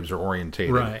 way the graves are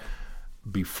orientated. Right.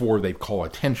 Before they call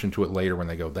attention to it later, when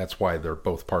they go, that's why they're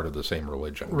both part of the same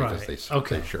religion, because Right. they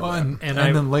Okay. share Well, that. and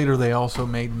I- then later they also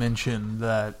made mention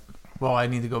that, well, I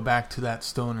need to go back to that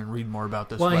stone and read more about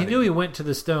this. Well, wedding. he knew he went to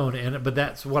the stone, but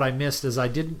that's what I missed. Is I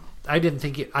didn't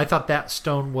think it. I thought that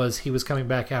stone was he was coming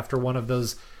back after one of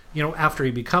those, after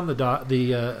he become the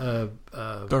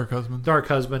Dark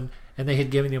Husband. and they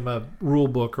had given him a rule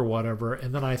book or whatever,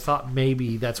 and then I thought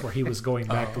maybe that's where he was going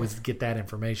back to get that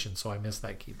information. So I missed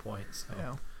that key point. So.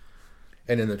 Yeah.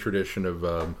 And in the tradition of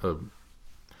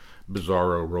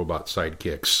bizarro robot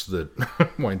sidekicks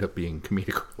that wind up being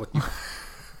comedic relief.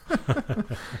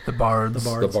 The bards.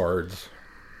 The bards.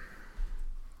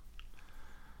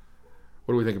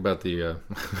 What do we think about the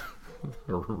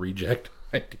reject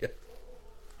idea?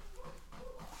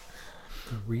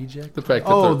 The reject. The fact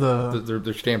that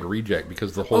they're stamped reject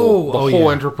because the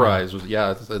whole enterprise was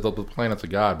the planet's a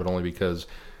god, but only because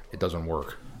it doesn't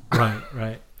work.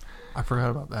 Right. I forgot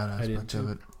about that aspect of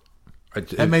it. It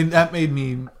That made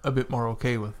me a bit more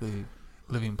okay with the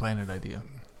living planet idea.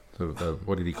 So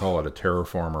what did he call it? A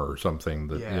terraformer or something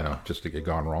that just to get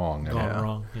gone wrong. And,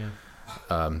 Wrong. Yeah.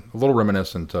 a little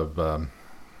reminiscent of the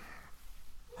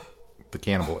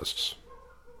Cannibalists,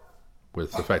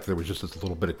 with the fact that there was just this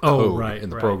little bit of code in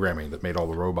the programming that made all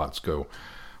the robots go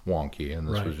wonky, and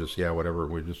this was just whatever.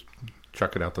 We just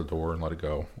chuck it out the door and let it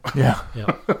go. Yeah.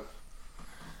 Yeah.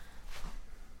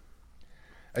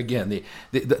 Again,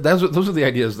 those are the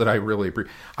ideas that I really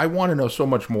appreciate. I want to know so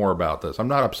much more about this. I'm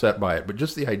not upset by it, but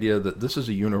just the idea that this is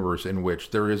a universe in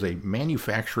which there is a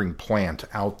manufacturing plant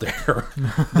out there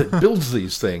that builds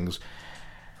these things.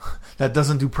 That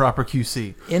doesn't do proper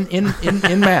QC.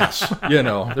 In mass.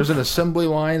 There's an assembly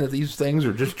line that these things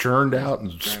are just churned out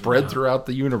and spread throughout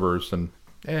the universe, and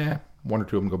one or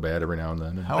two of them go bad every now and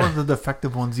then. How are the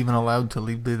defective ones even allowed to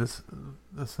leave the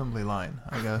assembly line,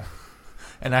 I guess?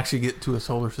 And actually get to a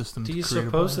solar system. Do you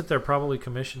suppose that they're probably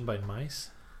commissioned by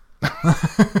mice?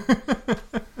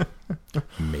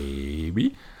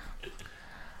 Maybe.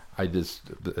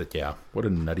 What a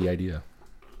nutty idea.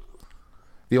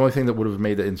 The only thing that would have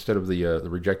made it, instead of the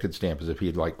rejected stamp, is if he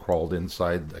had crawled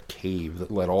inside a cave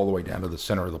that led all the way down to the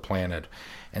center of the planet,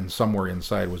 and somewhere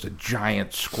inside was a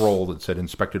giant scroll that said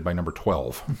 "Inspected by number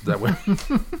 12." That way,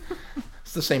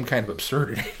 it's the same kind of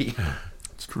absurdity.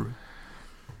 It's true.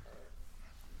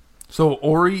 So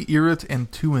Ori, Irit,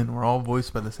 and Tuin were all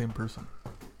voiced by the same person.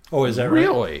 Oh, is that right?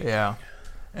 Really? Yeah.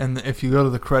 And if you go to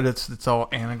the credits, it's all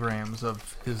anagrams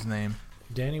of his name.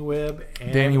 Danny Webb.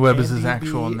 And Danny Webb is Andy his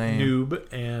actual B. name.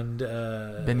 Noob and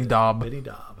Benny Daub. Benny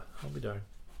Daub. I'll be darned.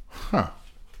 Huh.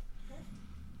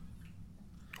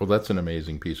 Well, that's an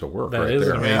amazing piece of work That right is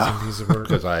there. an amazing piece of work.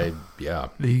 Because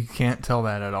You can't tell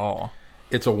that at all.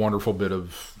 it's a wonderful bit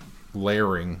of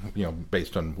layering,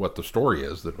 based on what the story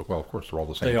is. That, well, of course, they're all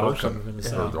the same They all person. come from the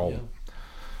They're same, all- yeah.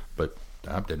 But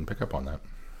I didn't pick up on that.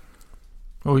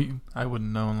 Oh, I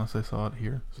wouldn't know unless I saw it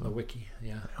here. The wiki,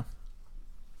 yeah.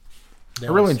 I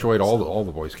really enjoyed all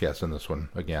the voice casts in this one.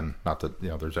 Again, not that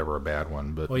there's ever a bad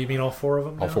one, but Well, you mean all four of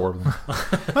them? all now? four of them.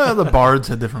 Well, the bards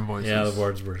had different voices. Yeah, the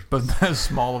boards were. But as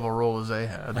small of a role as they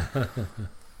had.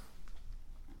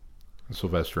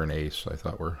 Sylvester and Ace, I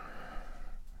thought were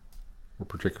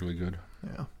particularly good.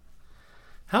 Yeah.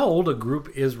 How old a group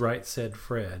is Right Said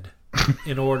Fred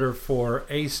in order for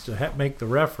Ace to make the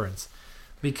reference?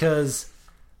 Because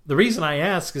the reason I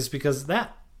ask is because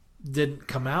that didn't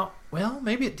come out. Well,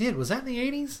 maybe it did. Was that in the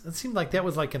 80s? It seemed like that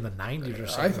was like in the 90s or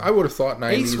something. I would have thought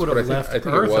 90s, Ace would but have left I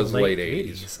think Earth it was in late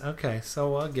 80s. Okay,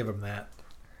 so I'll give him that.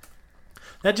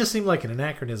 That just seemed like an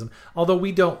anachronism. Although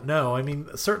we don't know. I mean,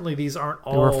 certainly these aren't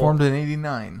all... They were formed in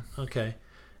 89. Okay.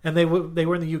 And they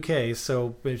were in the UK,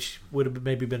 so which would have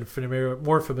maybe been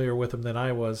more familiar with them than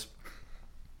I was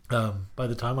by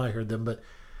the time I heard them. But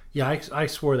yeah, I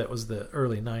swore that was the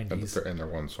early 90s. And their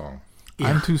one song. Yeah.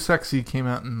 I'm Too Sexy came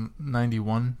out in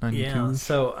 91, 92. Yeah,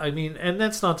 so, I mean, and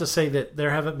that's not to say that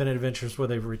there haven't been adventures where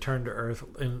they've returned to Earth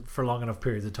for long enough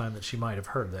periods of time that she might have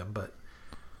heard them, but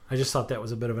I just thought that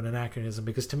was a bit of an anachronism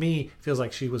because to me, it feels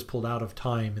like she was pulled out of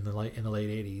time in the late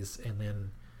 80s, and then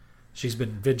she's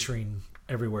been venturing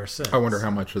everywhere since. I wonder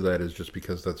how much of that is just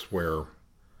because that's where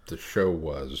the show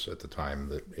was at the time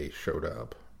that Ace showed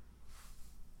up.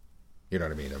 You know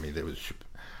what I mean? I mean,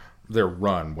 their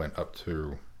run went up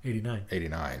to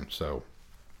 89. So,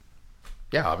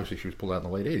 yeah, obviously she was pulled out in the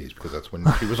late 80s because that's when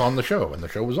she was on the show, and the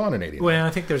show was on in 89. Well, I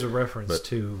think there's a reference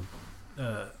to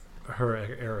her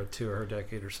era to her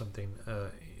decade or something. The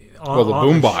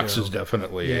boombox is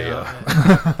definitely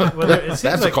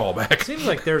that's a callback. It seems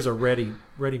like there's a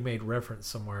ready-made reference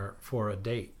somewhere for a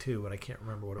date, too, but I can't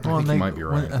remember what it was. I think you might be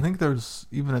right. I think there's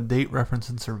even a date reference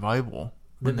in Survival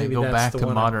when they go back to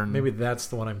modern. Maybe that's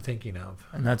the one I'm thinking of.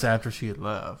 And that's after she had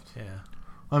left. Yeah.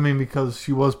 I mean, because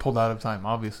she was pulled out of time,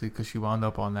 obviously, because she wound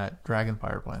up on that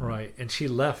Dragonfire planet. Right, and she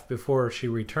left before she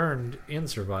returned in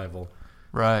Survival.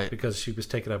 Right. Because she was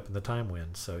taken up in the time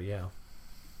wind, so yeah.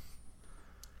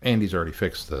 Andy's already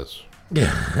fixed this.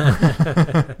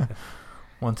 Yeah.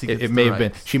 Once he gets it may have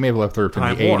been, she may have left Earth in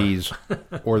the 80s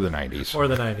or the 90s. Or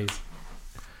the 90s.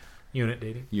 Unit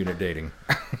dating.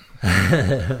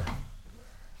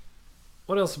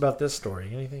 What else about this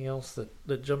story? Anything else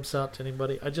that jumps out to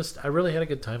anybody? I really had a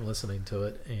good time listening to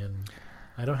it, and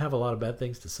I don't have a lot of bad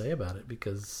things to say about it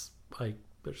because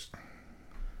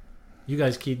you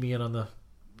guys keyed me in on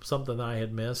something that I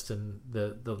had missed, and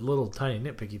the little tiny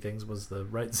nitpicky things was the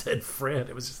Right Said Fred.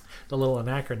 It was just the little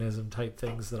anachronism type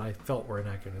things that I felt were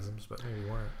anachronisms, but maybe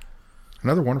weren't.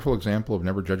 Another wonderful example of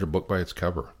never judge a book by its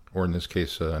cover, or in this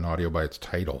case, an audio by its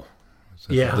title.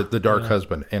 The Dark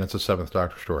Husband, and it's a Seventh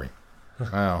Doctor story.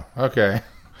 Oh, okay.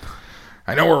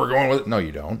 I know where we're going with it. No,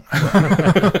 you don't.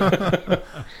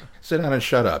 Sit down and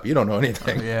shut up. You don't know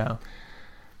anything. Yeah.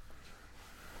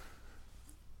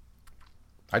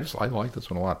 I like this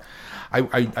one a lot.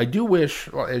 I do wish,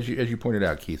 as you pointed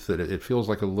out, Keith, that it feels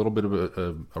like a little bit of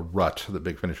a rut that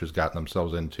Big Finish has gotten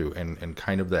themselves into, and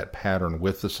kind of that pattern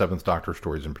with the Seventh Doctor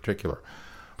stories in particular,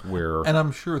 where and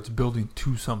I'm sure it's building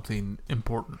to something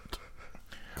important.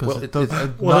 Well,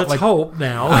 let's hope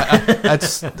now.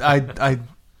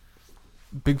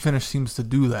 Big Finish seems to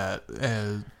do that,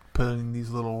 putting these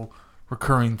little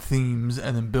recurring themes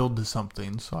and then build to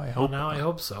something. So I hope. Well, now I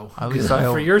hope so. At least I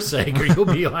hope. For your sake, or you'll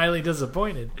be highly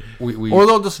disappointed. Or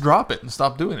they'll just drop it and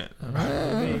stop doing it.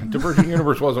 Divergent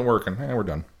Universe wasn't working. We're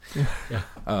done.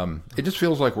 Yeah. It just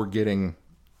feels like we're getting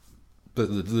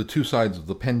the two sides of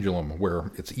the pendulum, where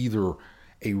it's either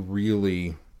a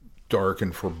really dark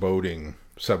and foreboding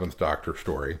Seventh Doctor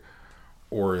story,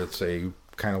 or it's a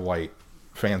kind of light,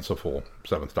 fanciful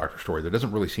Seventh Doctor story. There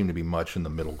doesn't really seem to be much in the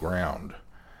middle ground.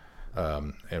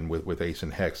 And with Ace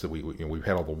and Hex, that we've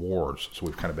had all the wars, so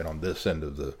we've kind of been on this end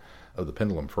of the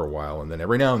pendulum for a while, and then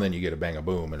every now and then you get a bang a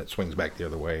boom, and it swings back the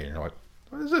other way, and you're like,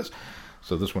 what is this?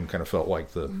 So this one kind of felt like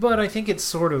But I think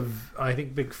it's I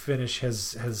think Big Finish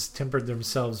has tempered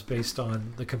themselves based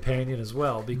on the companion as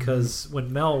well, because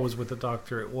when Mel was with the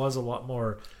Doctor, it was a lot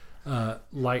more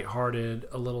lighthearted,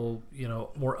 a little,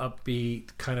 more upbeat,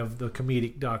 kind of the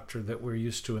comedic Doctor that we're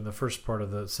used to in the first part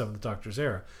of the Seventh Doctor's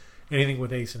era. Anything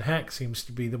with Ace and Hex seems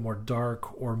to be the more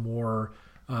dark or more,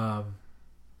 I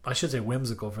should say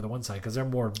whimsical for the one side, because they're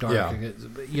more dark,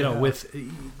 with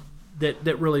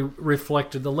that really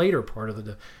reflected the later part of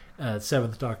the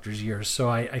Seventh Doctor's years. So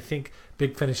I think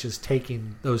Big Finish is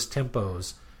taking those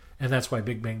tempos, and that's why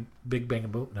Bang a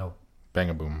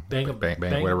Boom,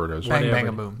 whatever it is. Bang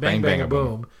a Boom. Bang a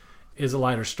Boom is a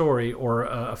lighter story, or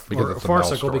a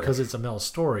farcical because it's a Mel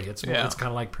story. It's kind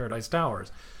of like Paradise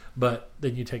Towers. But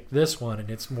then you take this one, and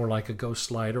it's more like a Ghost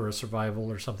Slide or a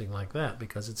Survival or something like that,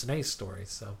 because it's an Ace story.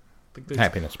 So think there's-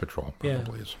 Happiness Patrol Yeah.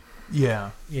 probably is.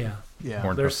 Yeah. Yeah. Yeah.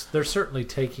 More- They're certainly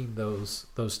taking those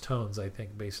tones, I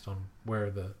think, based on where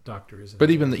the Doctor is. But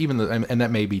even and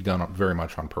that may be done very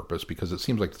much on purpose, because it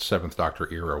seems like the Seventh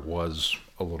Doctor era was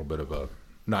a little bit of a,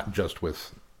 not just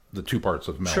with the two parts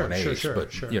of Mel and Ace,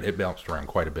 but you know, it bounced around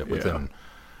quite a bit within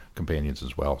Companions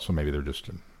as well. So maybe they're just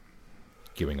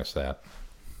giving us that.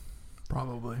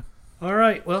 Probably. All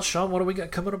right. Well, Sean, what do we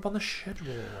got coming up on the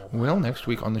schedule? Well, next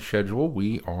week on the schedule,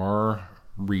 we are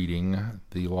reading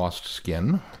The Lost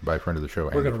Skin by a friend of the show,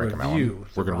 We're Andy going to Frankenmallon. review.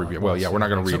 We're going to review. Well, yeah, we're not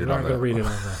going to read it on the. read it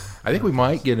on the. I think we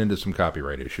might get into some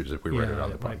copyright issues if we read it on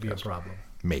the might be a podcast. problem.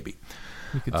 Maybe.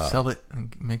 We could sell it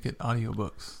and make it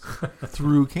audiobooks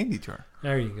through Candy Jar.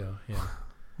 There you go. Yeah.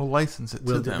 We'll license it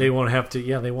to them. They won't have to.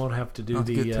 Yeah, they won't have to do Not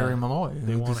the. to get Terry Malloy.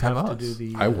 They won't just have to us. do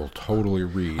the. I will totally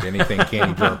read anything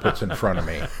Candy Jar puts in front of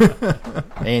me.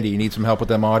 Andy, you need some help with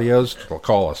them audios? Well,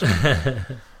 call us.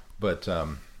 But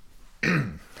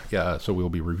yeah, so we'll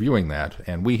be reviewing that,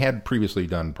 and we had previously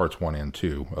done parts 1 and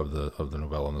 2 of the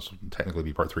novella, and this will technically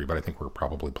be part 3. But I think we're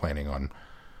probably planning on.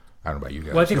 I don't know about you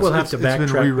guys. Well, I think we'll have to it's been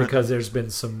backtrack rewritten. because there's been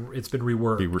some. It's been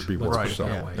reworked. Reworked, Let's Right. put it that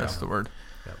Yeah, way. that's the word.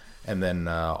 And then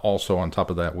also on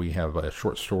top of that, we have a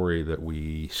short story that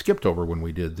we skipped over when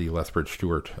we did the Lethbridge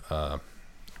Stewart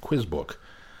quiz book.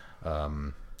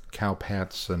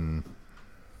 Cowpats, and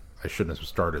I shouldn't have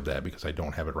started that because I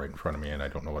don't have it right in front of me and I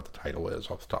don't know what the title is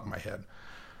off the top of my head.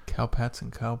 Cowpats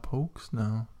and cowpokes?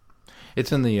 No.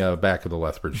 It's in the back of the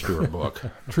Lethbridge Stewart book.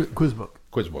 Quiz book.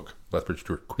 Quiz book. Lethbridge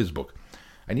Stewart quiz book.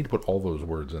 I need to put all those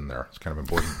words in there. It's kind of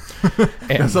important.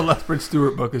 Because the Lethbridge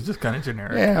Stewart book is just kind of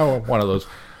generic. Yeah, well, one of those.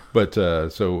 But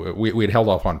so we had held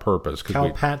off on purpose.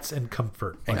 Cowpats and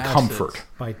Comfort and That's Comfort. it.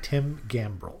 by Tim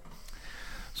Gambrell.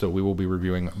 So we will be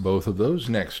reviewing both of those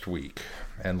next week,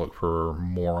 and look for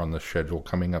more on the schedule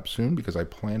coming up soon, because I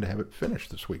plan to have it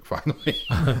finished this week finally.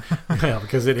 Yeah,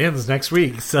 because it ends next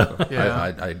week. So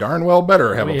Yeah. I darn well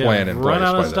better have we a plan in place run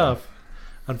out by of then. stuff.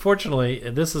 Unfortunately,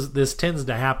 this tends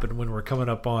to happen when we're coming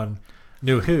up on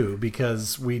New Who,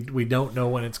 because we don't know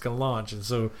when it's going to launch, and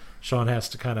so Sean has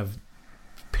to kind of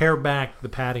pare back the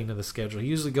padding of the schedule. He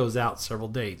usually goes out several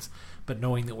dates, but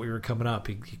knowing that we were coming up,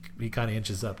 he kind of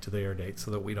inches up to the air date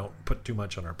so that we don't put too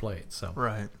much on our plate. So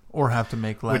Right. Or have to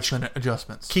make last minute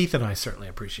adjustments. Keith and I certainly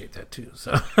appreciate that too.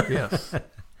 So Yes.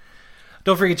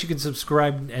 don't forget you can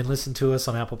subscribe and listen to us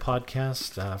on Apple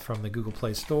Podcasts from the Google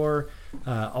Play Store.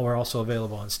 We're also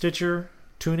available on Stitcher,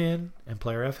 TuneIn, and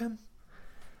Player FM.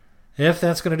 If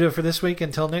that's going to do it for this week,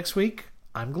 until next week,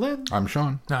 I'm Glenn. I'm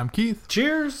Sean. I'm Keith.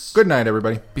 Cheers. Good night,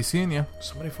 everybody. Be seeing you.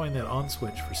 Somebody find that on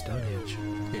switch for Stonehenge.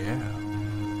 Yeah.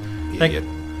 Thank- Idiot.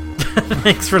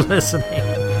 Thanks for listening.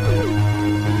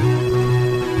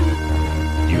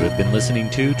 You have been listening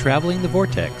to Traveling the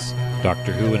Vortex.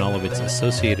 Doctor Who and all of its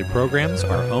associated programs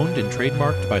are owned and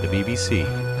trademarked by the BBC.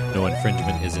 No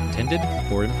infringement is intended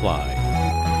or implied.